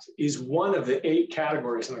 Product is one of the 8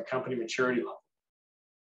 categories in the company maturity level.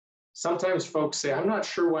 Sometimes folks say, I'm not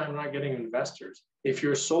sure why I'm not getting investors. If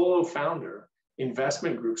you're a solo founder,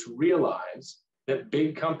 investment groups realize that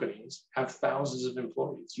big companies have thousands of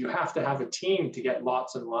employees. You have to have a team to get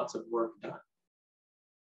lots and lots of work done.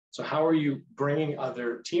 So how are you bringing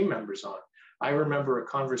other team members on? I remember a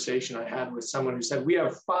conversation I had with someone who said, we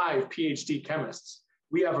have 5 PhD chemists.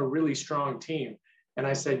 We have a really strong team. And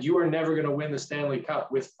I said, you are never going to win the Stanley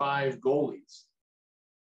Cup with 5 goalies.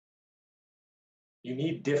 You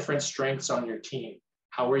need different strengths on your team.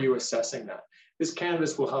 How are you assessing that? This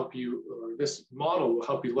canvas will help you, or this model will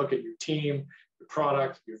help you look at your team, your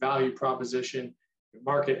product, your value proposition, your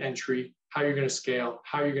market entry, how you're going to scale,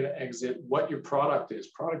 how you're going to exit, what your product is.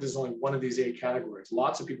 Product is only one of these 8 categories.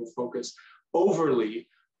 Lots of people focus overly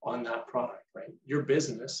on that product, right? Your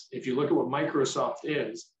business, if you look at what Microsoft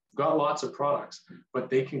is, got lots of products, but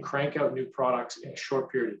they can crank out new products in a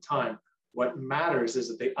short period of time. What matters is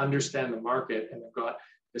that they understand the market and they've got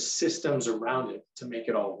the systems around it to make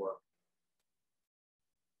it all work.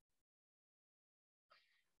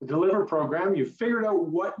 The Deliver program, you've figured out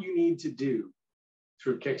what you need to do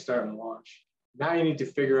through Kickstart and launch. Now you need to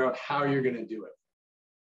figure out how you're going to do it.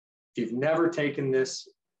 If you've never taken this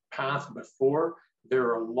path before, there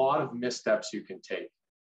are a lot of missteps you can take.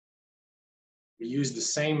 We use the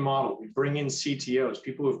same model. We bring in CTOs,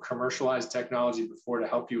 people who have commercialized technology before, to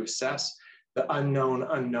help you assess the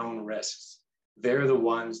unknown risks. They're the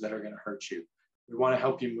ones that are going to hurt you. We want to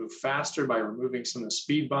help you move faster by removing some of the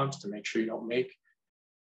speed bumps to make sure you don't make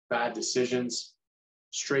bad decisions,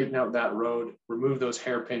 straighten out that road, remove those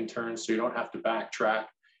hairpin turns so you don't have to backtrack,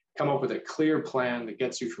 come up with a clear plan that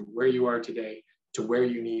gets you from where you are today to where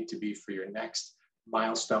you need to be for your next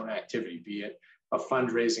milestone activity, be it a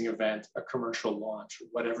fundraising event, a commercial launch,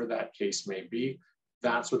 whatever that case may be.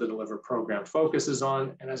 That's what the Deliver program focuses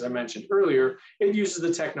on. And as I mentioned earlier, it uses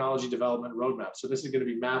the technology development roadmap. So this is going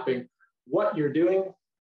to be mapping what you're doing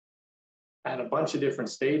at a bunch of different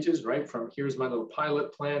stages, right? From here's my little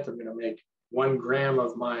pilot plant, I'm going to make 1 gram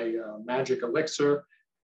of my magic elixir,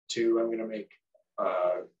 to I'm going to make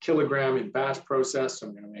a kilogram in batch process,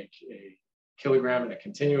 I'm going to make a kilogram in a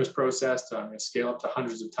continuous process. So I'm going to scale up to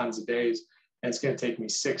hundreds of tons a day, and it's going to take me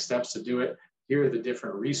 6 steps to do it. Here are the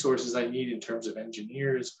different resources I need in terms of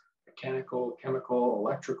engineers, mechanical, chemical,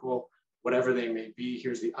 electrical, whatever they may be.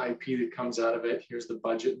 Here's the IP that comes out of it. Here's the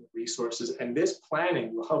budget and the resources. And this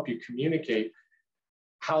planning will help you communicate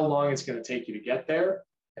how long it's going to take you to get there.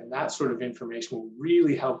 And that sort of information will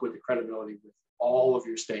really help with the credibility with all of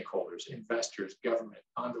your stakeholders, investors, government,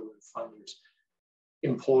 underwood funders,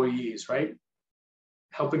 employees, right?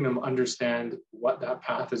 Helping them understand what that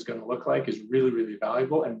path is going to look like is really, really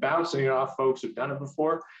valuable. And bouncing it off folks who've done it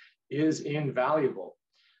before is invaluable.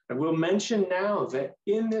 And we'll mention now that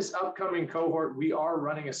in this upcoming cohort, we are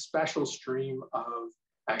running a special stream of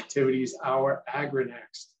activities, our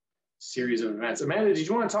AgriNext series of events. Amanda, did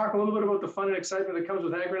you want to talk a little bit about the fun and excitement that comes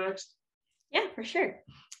with AgriNext? Yeah, for sure.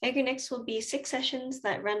 AgriNext will be 6 sessions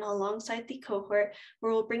that run alongside the cohort,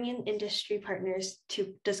 where we'll bring in industry partners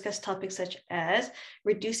to discuss topics such as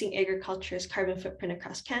reducing agriculture's carbon footprint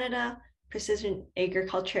across Canada, precision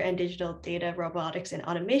agriculture and digital data, robotics and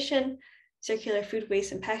automation, circular food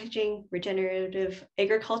waste and packaging, regenerative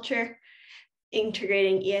agriculture,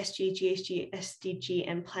 integrating ESG, GHG, SDG,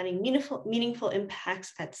 and planning meaningful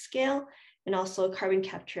impacts at scale, and also carbon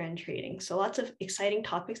capture and trading. So lots of exciting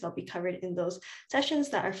topics that'll be covered in those sessions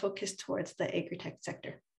that are focused towards the agri-tech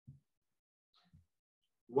sector.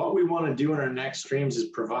 What we want to do in our next streams is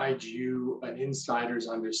provide you an insider's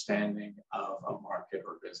understanding of a market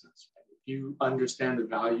or business. If you understand the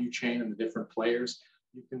value chain and the different players,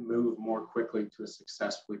 you can move more quickly to a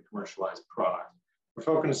successfully commercialized product. We're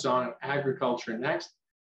focused on agriculture next.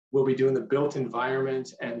 We'll be doing the built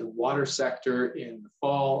environment and the water sector in the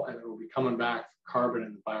fall, and then we'll be coming back for carbon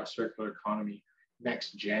and the biocircular economy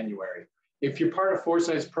next January. If you're part of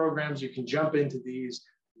Foresight's programs, you can jump into these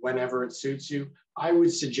whenever it suits you. I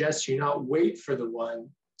would suggest you not wait for the one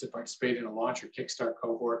to participate in a launch or kickstart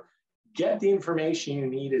cohort. Get the information you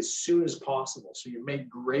need as soon as possible so you make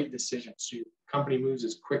great decisions, so your company moves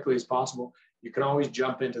as quickly as possible. You can always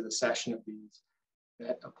jump into the session of these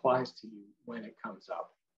that applies to you when it comes up.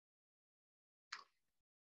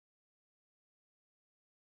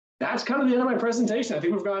 That's kind of the end of my presentation. I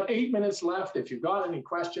think we've got 8 minutes left. If you've got any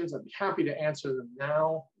questions, I'd be happy to answer them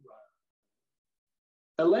now.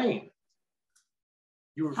 Elaine,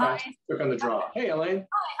 you were fast, took on the draw. Hey, Elaine.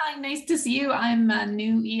 Hi, nice to see you. I'm a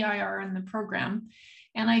new EIR in the program,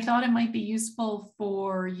 and I thought it might be useful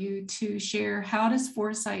for you to share, how does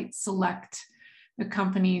Foresight select the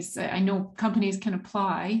companies? I know companies can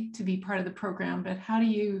apply to be part of the program, but how do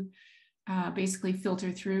you basically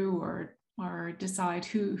filter through or decide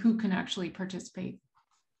who can actually participate?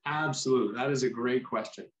 Absolutely, that is a great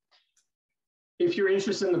question. If you're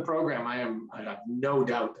interested in the program, I have no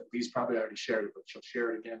doubt that Lee's probably already shared it, but she'll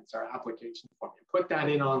share it again. It's our application form. You put that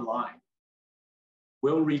in online.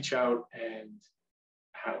 We'll reach out and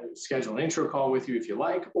schedule an intro call with you if you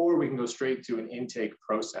like, or we can go straight to an intake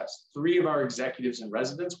process. 3 of our executives in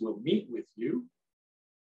residence will meet with you.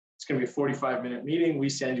 It's going to be a 45-minute meeting. We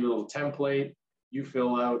send you a little template. You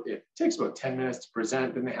fill out. It takes about 10 minutes to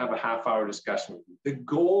present. Then they have a half-hour discussion with you. The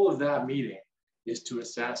goal of that meeting is to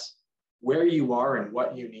assess where you are and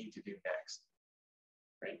what you need to do next.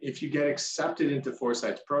 Right? If you get accepted into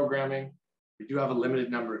Foresight's programming, we do have a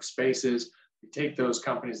limited number of spaces. We take those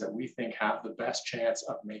companies that we think have the best chance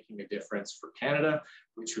of making a difference for Canada,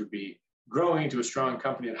 which would be growing into a strong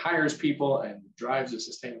company that hires people and drives a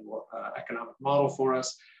sustainable economic model for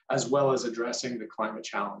us, as well as addressing the climate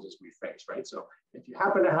challenges we face, right? So if you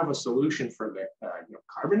happen to have a solution for the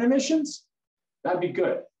carbon emissions, that'd be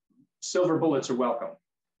good. Silver bullets are welcome.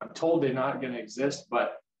 I'm told they're not going to exist,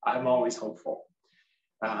 but I'm always hopeful,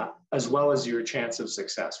 as well as your chance of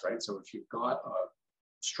success, right? So if you've got a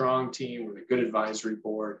strong team with a good advisory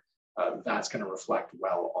board, that's going to reflect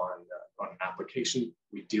well on an application.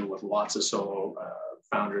 We deal with lots of solo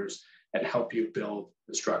founders and help you build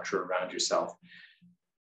the structure around yourself.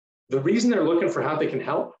 The reason they're looking for how they can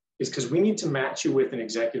help is because we need to match you with an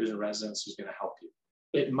executive in residence who's going to help you.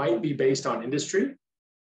 It might be based on industry.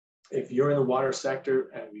 If you're in the water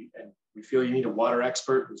sector and we feel you need a water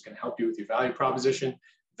expert who's going to help you with your value proposition,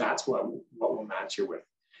 that's what we'll match you with.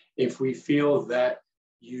 If we feel that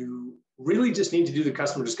you really just need to do the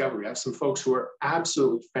customer discovery, I have some folks who are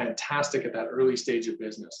absolutely fantastic at that early stage of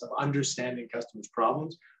business, of understanding customers'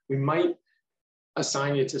 problems. We might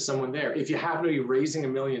assign you to someone there. If you happen to be raising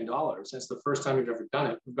 $1 million, and it's the first time you've ever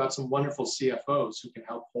done it, we've got some wonderful CFOs who can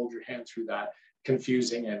help hold your hand through that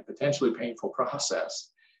confusing and potentially painful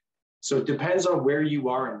process. So it depends on where you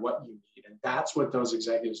are and what you need. And that's what those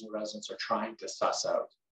executives and residents are trying to suss out.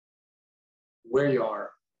 Where you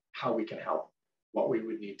are, how we can help. what we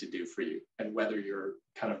would need to do for you and whether you're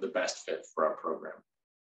kind of the best fit for our program.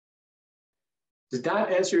 Did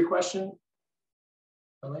that answer your question,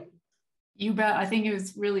 Elaine? You bet. I think it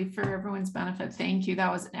was really for everyone's benefit. Thank you.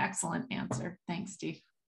 That was an excellent answer. Thanks, Steve.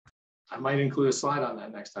 I might include a slide on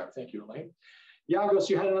that next time. Thank you, Elaine. Yagos,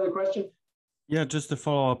 you had another question? Yeah, just to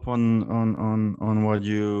follow up on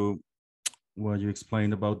what you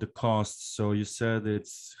explained about the costs. So you said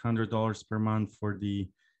it's $100 per month for the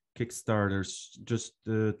Kickstarters. Just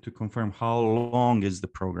to confirm, how long is the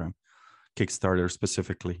program, Kickstarter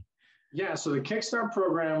specifically? Yeah, so the Kickstart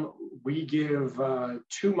program, we give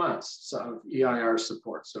 2 months of EIR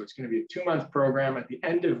support. So it's going to be a 2-month program, at the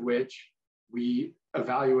end of which we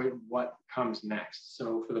evaluate what comes next.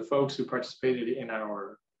 So for the folks who participated in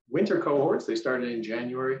our winter cohorts, they started in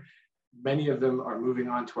January. Many of them are moving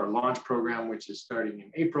on to our launch program, which is starting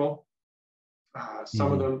in April.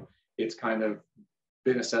 Some of them, it's kind of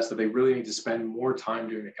been assessed that they really need to spend more time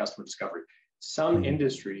doing the customer discovery. Some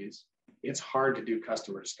industries, it's hard to do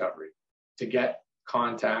customer discovery. To get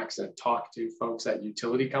contacts and talk to folks at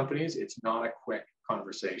utility companies, it's not a quick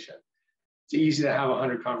conversation. It's easy to have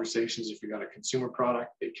 100 conversations if you've got a consumer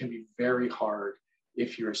product. It can be very hard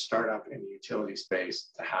if you're a startup in the utility space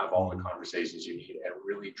to have all the conversations you need and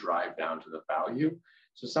really drive down to the value.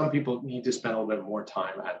 So some people need to spend a little bit more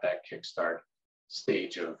time at that Kickstart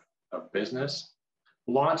stage of business.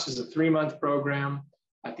 Launch is a 3-month program.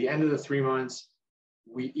 At the end of the 3 months,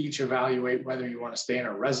 we each evaluate whether you want to stay in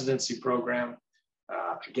a residency program.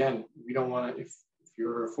 Again, we don't want to, if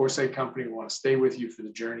you're a Foresight company, we want to stay with you for the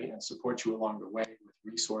journey and support you along the way with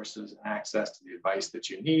resources and access to the advice that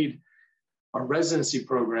you need. Our residency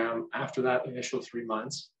program, after that initial 3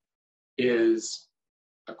 months, is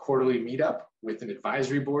a quarterly meetup with an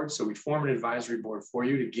advisory board. So we form an advisory board for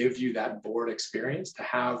you to give you that board experience, to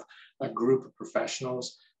have a group of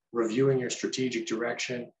professionals reviewing your strategic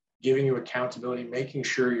direction, giving you accountability, making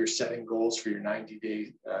sure you're setting goals for your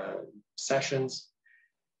 90-day sessions,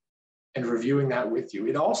 and reviewing that with you.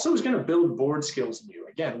 It also is going to build board skills in you.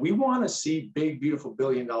 Again, we want to see big, beautiful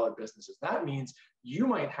billion-dollar businesses. That means you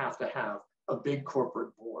might have to have a big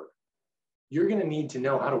corporate board. You're going to need to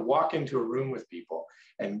know how to walk into a room with people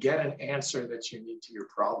and get an answer that you need to your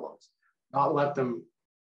problems, not let them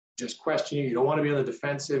just question you. You don't want to be on the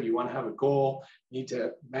defensive. You want to have a goal. You need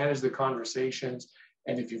to manage the conversations.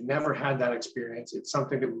 And if you've never had that experience, it's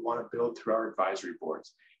something that we want to build through our advisory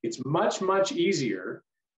boards. It's much, much easier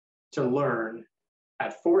to learn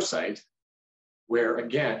at Foresight, where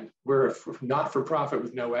again, we're a not-for-profit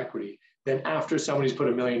with no equity, than after somebody's put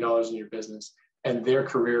 $1 million in your business and their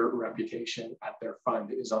career reputation at their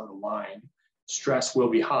fund is on the line. Stress will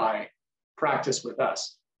be high. Practice with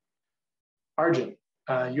us. Arjun,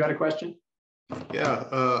 you had a question? Yeah,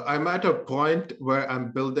 I'm at a point where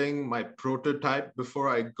I'm building my prototype before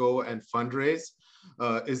I go and fundraise.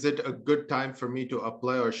 Is it a good time for me to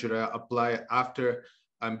apply, or should I apply after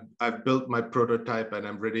I've built my prototype and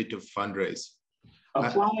I'm ready to fundraise?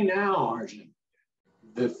 Apply now, Arjun.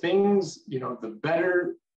 The things, the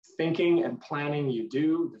better thinking and planning you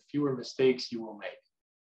do, the fewer mistakes you will make.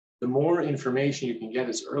 The more information you can get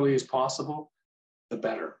as early as possible, the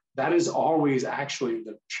better. That is always actually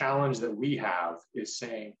the challenge that we have, is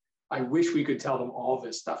saying, I wish we could tell them all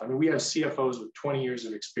this stuff. I mean, we have CFOs with 20 years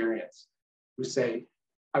of experience who say,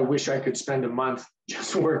 I wish I could spend a month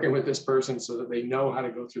just working with this person so that they know how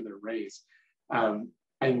to go through their raise.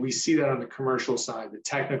 And we see that on the commercial side, the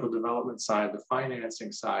technical development side, the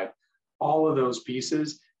financing side, all of those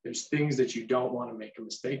pieces. There's things that you don't want to make a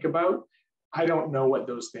mistake about. I don't know what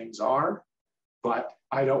those things are, but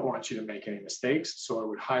I don't want you to make any mistakes. So I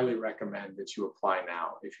would highly recommend that you apply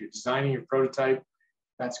now. If you're designing your prototype,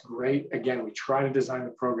 that's great. Again, we try to design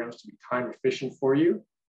the programs to be time efficient for you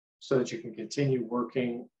so that you can continue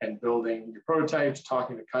working and building your prototypes,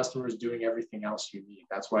 talking to customers, doing everything else you need.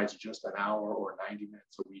 That's why it's just an hour or 90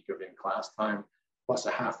 minutes a week of in-class time, plus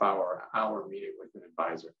a half-hour meeting with an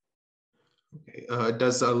advisor. Okay.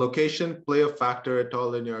 Does location play a factor at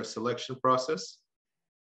all in your selection process?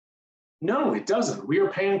 No, it doesn't. We are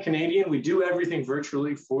pan-Canadian. We do everything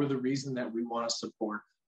virtually for the reason that we want to support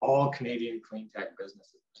all Canadian clean tech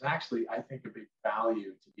businesses. There's actually, I think, a big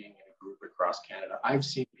value to being in a group across Canada. I've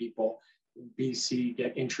seen people in BC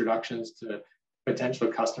get introductions to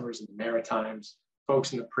potential customers in the Maritimes,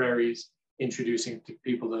 folks in the prairies, introducing to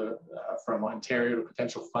people from Ontario to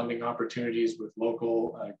potential funding opportunities with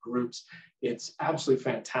local groups. It's absolutely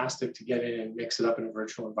fantastic to get in and mix it up in a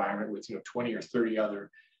virtual environment with 20 or 30 other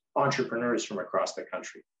entrepreneurs from across the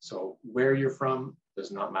country. So where you're from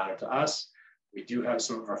does not matter to us. We do have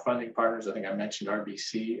some of our funding partners. I think I mentioned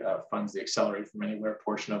RBC funds the Accelerate from Anywhere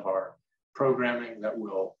portion of our programming that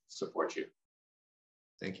will support you.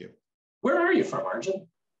 Thank you. Where are you from, Arjun?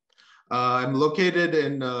 I'm located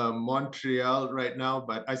in Montreal right now,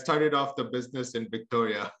 but I started off the business in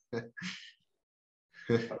Victoria.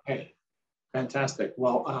 Okay, fantastic.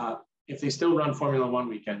 Well, if they still run Formula One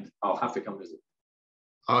weekend, I'll have to come visit.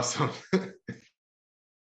 Awesome.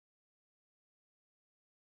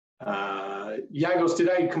 Yagos, did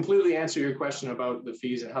I completely answer your question about the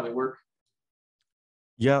fees and how they work?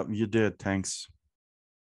 Yeah, you did. Thanks.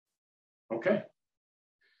 Okay.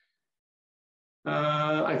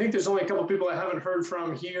 I think there's only a couple of people I haven't heard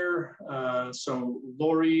from here. So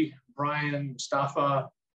Lori, Brian, Mustafa,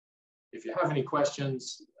 if you have any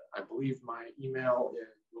questions, I believe my email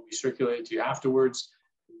will be circulated to you afterwards.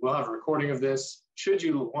 We'll have a recording of this. Should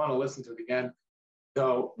you want to listen to it again,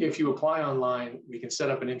 though, if you apply online, we can set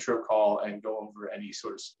up an intro call and go over any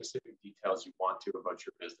sort of specific details you want to about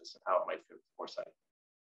your business and how it might fit with Foresight.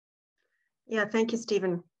 Yeah, thank you,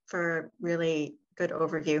 Stephen, for a really good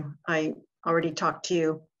overview. I already talked to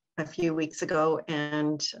you a few weeks ago,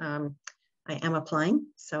 and I am applying.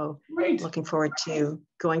 So Great. Looking forward to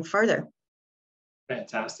going further.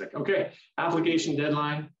 Fantastic. Okay, application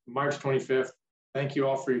deadline, March 25th. Thank you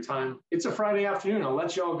all for your time. It's a Friday afternoon. I'll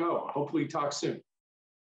let you all go. Hopefully talk soon.